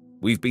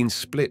 We've been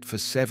split for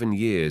 7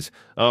 years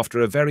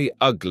after a very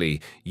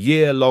ugly,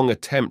 year-long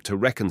attempt to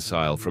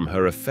reconcile from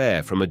her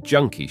affair from a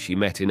junkie she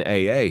met in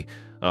AA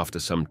after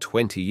some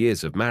 20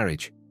 years of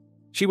marriage.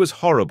 She was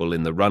horrible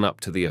in the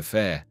run-up to the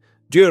affair,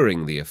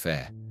 during the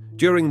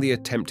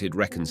attempted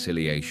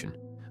reconciliation,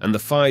 and the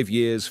 5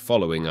 years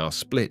following our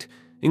split,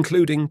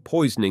 including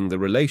poisoning the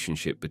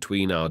relationship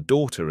between our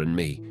daughter and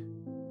me,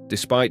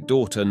 despite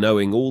daughter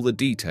knowing all the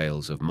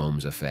details of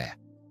mom's affair.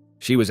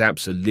 She was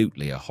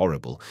absolutely a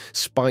horrible,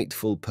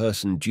 spiteful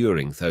person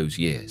during those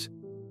years.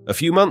 A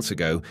few months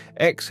ago,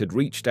 ex had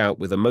reached out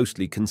with a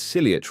mostly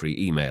conciliatory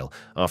email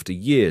after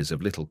years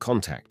of little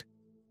contact.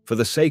 For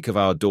the sake of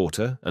our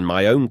daughter and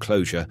my own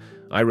closure,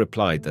 I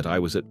replied that I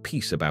was at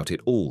peace about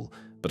it all,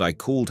 but I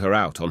called her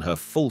out on her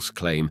false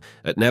claim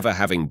at never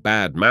having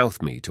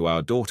bad-mouthed me to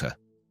our daughter.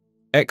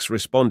 Ex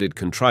responded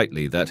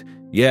contritely that,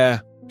 yeah,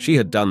 she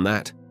had done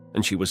that,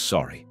 and she was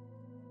sorry.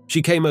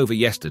 She came over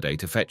yesterday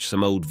to fetch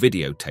some old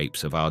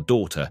videotapes of our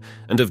daughter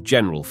and of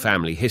general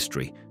family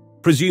history,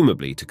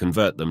 presumably to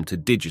convert them to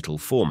digital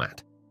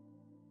format.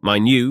 My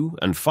new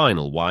and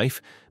final wife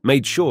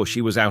made sure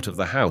she was out of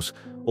the house,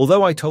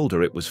 although I told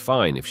her it was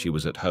fine if she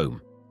was at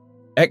home.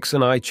 Ex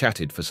and I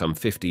chatted for some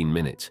 15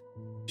 minutes.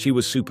 She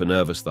was super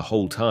nervous the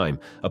whole time,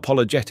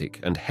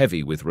 apologetic and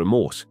heavy with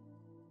remorse.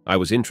 I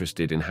was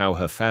interested in how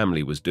her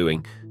family was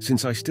doing,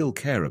 since I still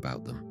care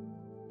about them.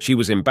 She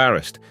was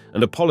embarrassed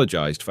and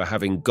apologized for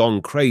having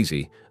gone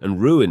crazy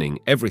and ruining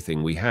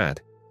everything we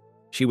had.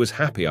 She was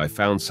happy I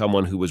found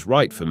someone who was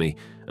right for me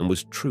and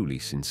was truly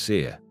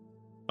sincere.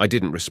 I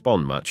didn't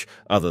respond much,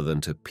 other than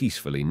to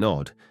peacefully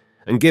nod,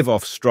 and give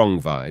off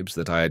strong vibes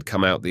that I had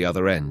come out the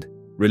other end,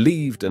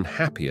 relieved and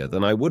happier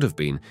than I would have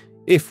been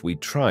if we'd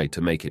tried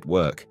to make it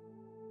work.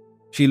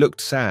 She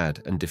looked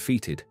sad and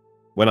defeated.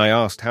 When I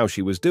asked how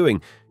she was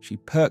doing, she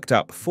perked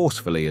up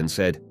forcefully and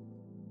said,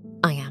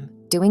 I am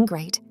doing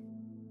great.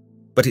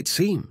 But it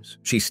seems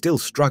she's still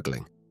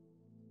struggling.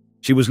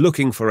 She was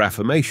looking for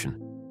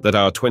affirmation, that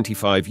our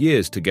 25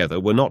 years together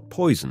were not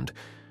poisoned,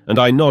 and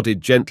I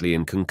nodded gently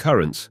in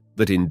concurrence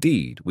that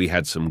indeed we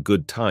had some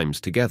good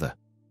times together.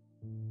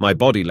 My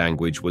body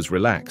language was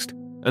relaxed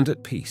and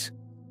at peace.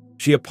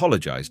 She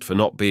apologized for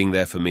not being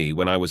there for me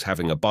when I was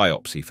having a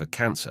biopsy for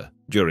cancer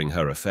during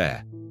her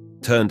affair.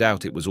 Turned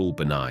out it was all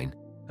benign,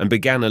 and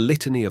began a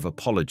litany of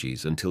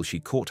apologies until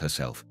she caught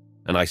herself,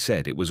 and I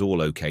said it was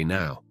all okay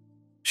now.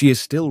 She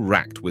is still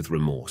racked with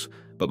remorse,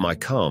 but my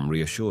calm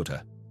reassured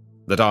her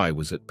that I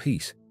was at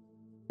peace.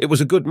 It was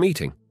a good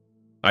meeting.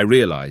 I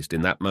realized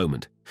in that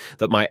moment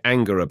that my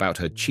anger about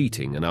her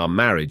cheating and our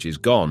marriage is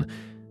gone,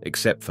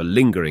 except for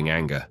lingering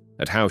anger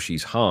at how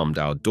she's harmed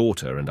our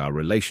daughter and our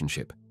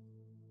relationship.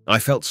 I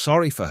felt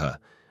sorry for her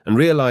and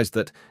realized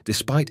that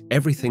despite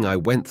everything I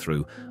went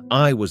through,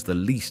 I was the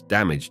least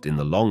damaged in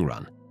the long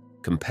run,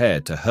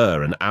 compared to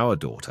her and our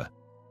daughter.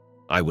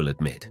 I will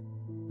admit,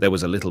 there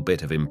was a little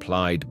bit of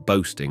implied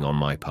boasting on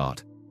my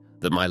part,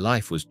 that my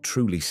life was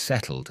truly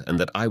settled and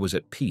that I was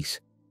at peace.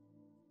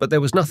 But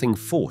there was nothing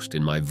forced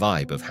in my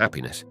vibe of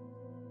happiness.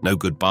 No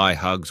goodbye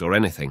hugs or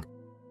anything.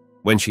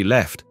 When she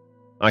left,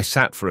 I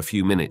sat for a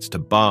few minutes to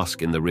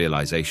bask in the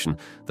realization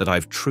that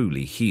I've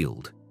truly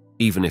healed,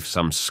 even if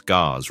some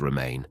scars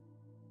remain.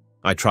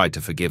 I tried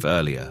to forgive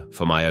earlier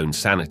for my own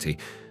sanity,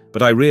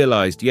 but I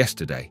realized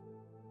yesterday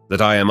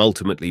that I am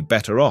ultimately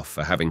better off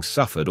for having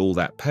suffered all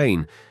that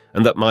pain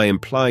and that my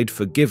implied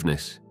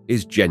forgiveness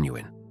is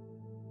genuine.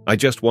 I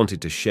just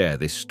wanted to share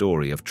this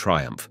story of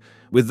triumph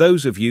with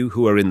those of you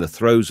who are in the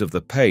throes of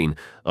the pain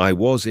I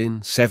was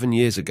in 7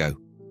 years ago.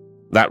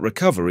 That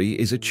recovery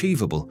is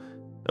achievable,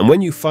 and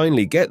when you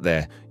finally get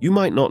there, you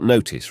might not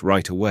notice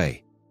right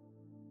away.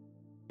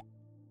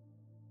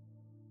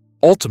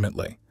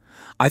 Ultimately,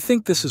 I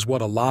think this is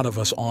what a lot of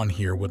us on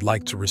here would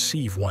like to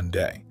receive one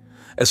day,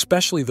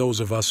 especially those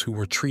of us who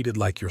were treated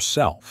like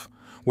yourself,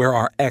 where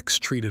our ex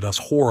treated us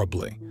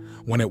horribly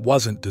when it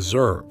wasn't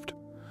deserved.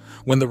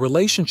 When the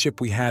relationship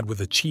we had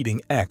with a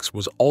cheating ex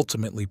was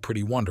ultimately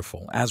pretty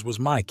wonderful, as was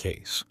my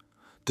case.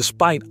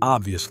 Despite,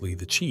 obviously,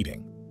 the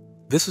cheating,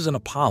 this is an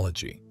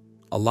apology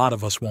a lot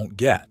of us won't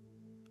get,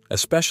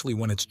 especially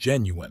when it's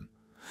genuine,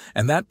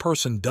 and that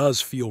person does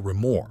feel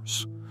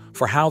remorse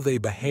for how they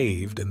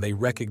behaved and they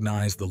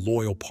recognize the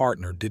loyal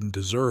partner didn't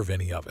deserve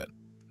any of it.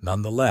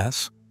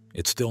 Nonetheless,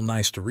 it's still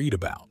nice to read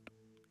about.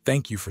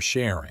 Thank you for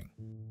sharing.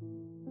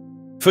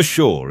 For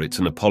sure, it's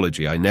an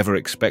apology I never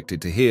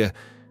expected to hear.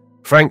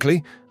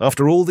 Frankly,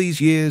 after all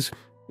these years,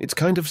 it's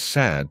kind of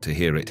sad to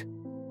hear it.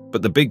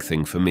 But the big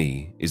thing for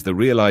me is the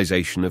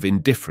realization of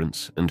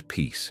indifference and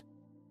peace.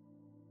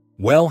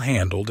 Well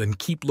handled, and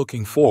keep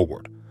looking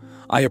forward.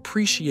 I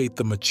appreciate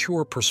the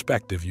mature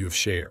perspective you have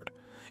shared.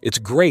 It's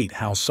great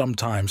how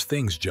sometimes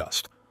things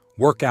just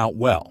work out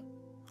well.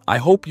 I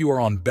hope you are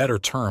on better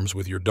terms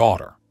with your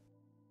daughter.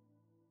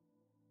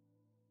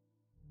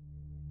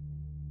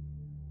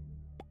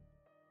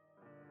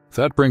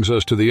 That brings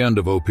us to the end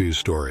of OP's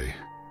story.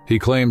 He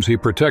claims he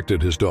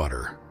protected his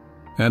daughter,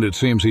 and it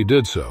seems he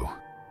did so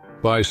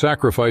by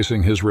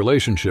sacrificing his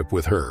relationship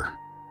with her.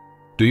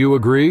 Do you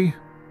agree,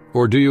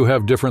 or do you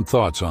have different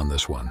thoughts on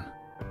this one?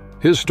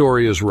 His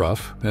story is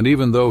rough, and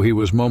even though he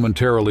was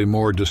momentarily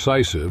more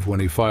decisive when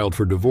he filed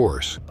for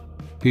divorce,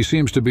 he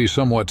seems to be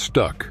somewhat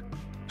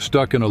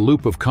stuck in a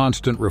loop of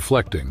constant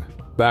reflecting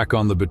back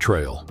on the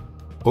betrayal,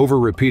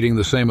 over-repeating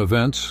the same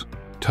events,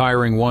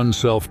 tiring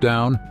oneself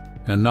down,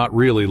 and not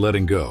really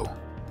letting go.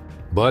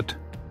 But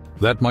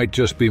that might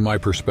just be my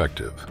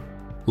perspective.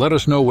 Let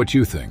us know what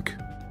you think.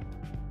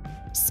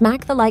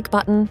 Smack the like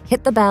button,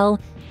 hit the bell,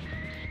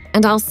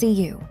 and I'll see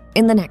you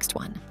in the next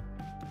one.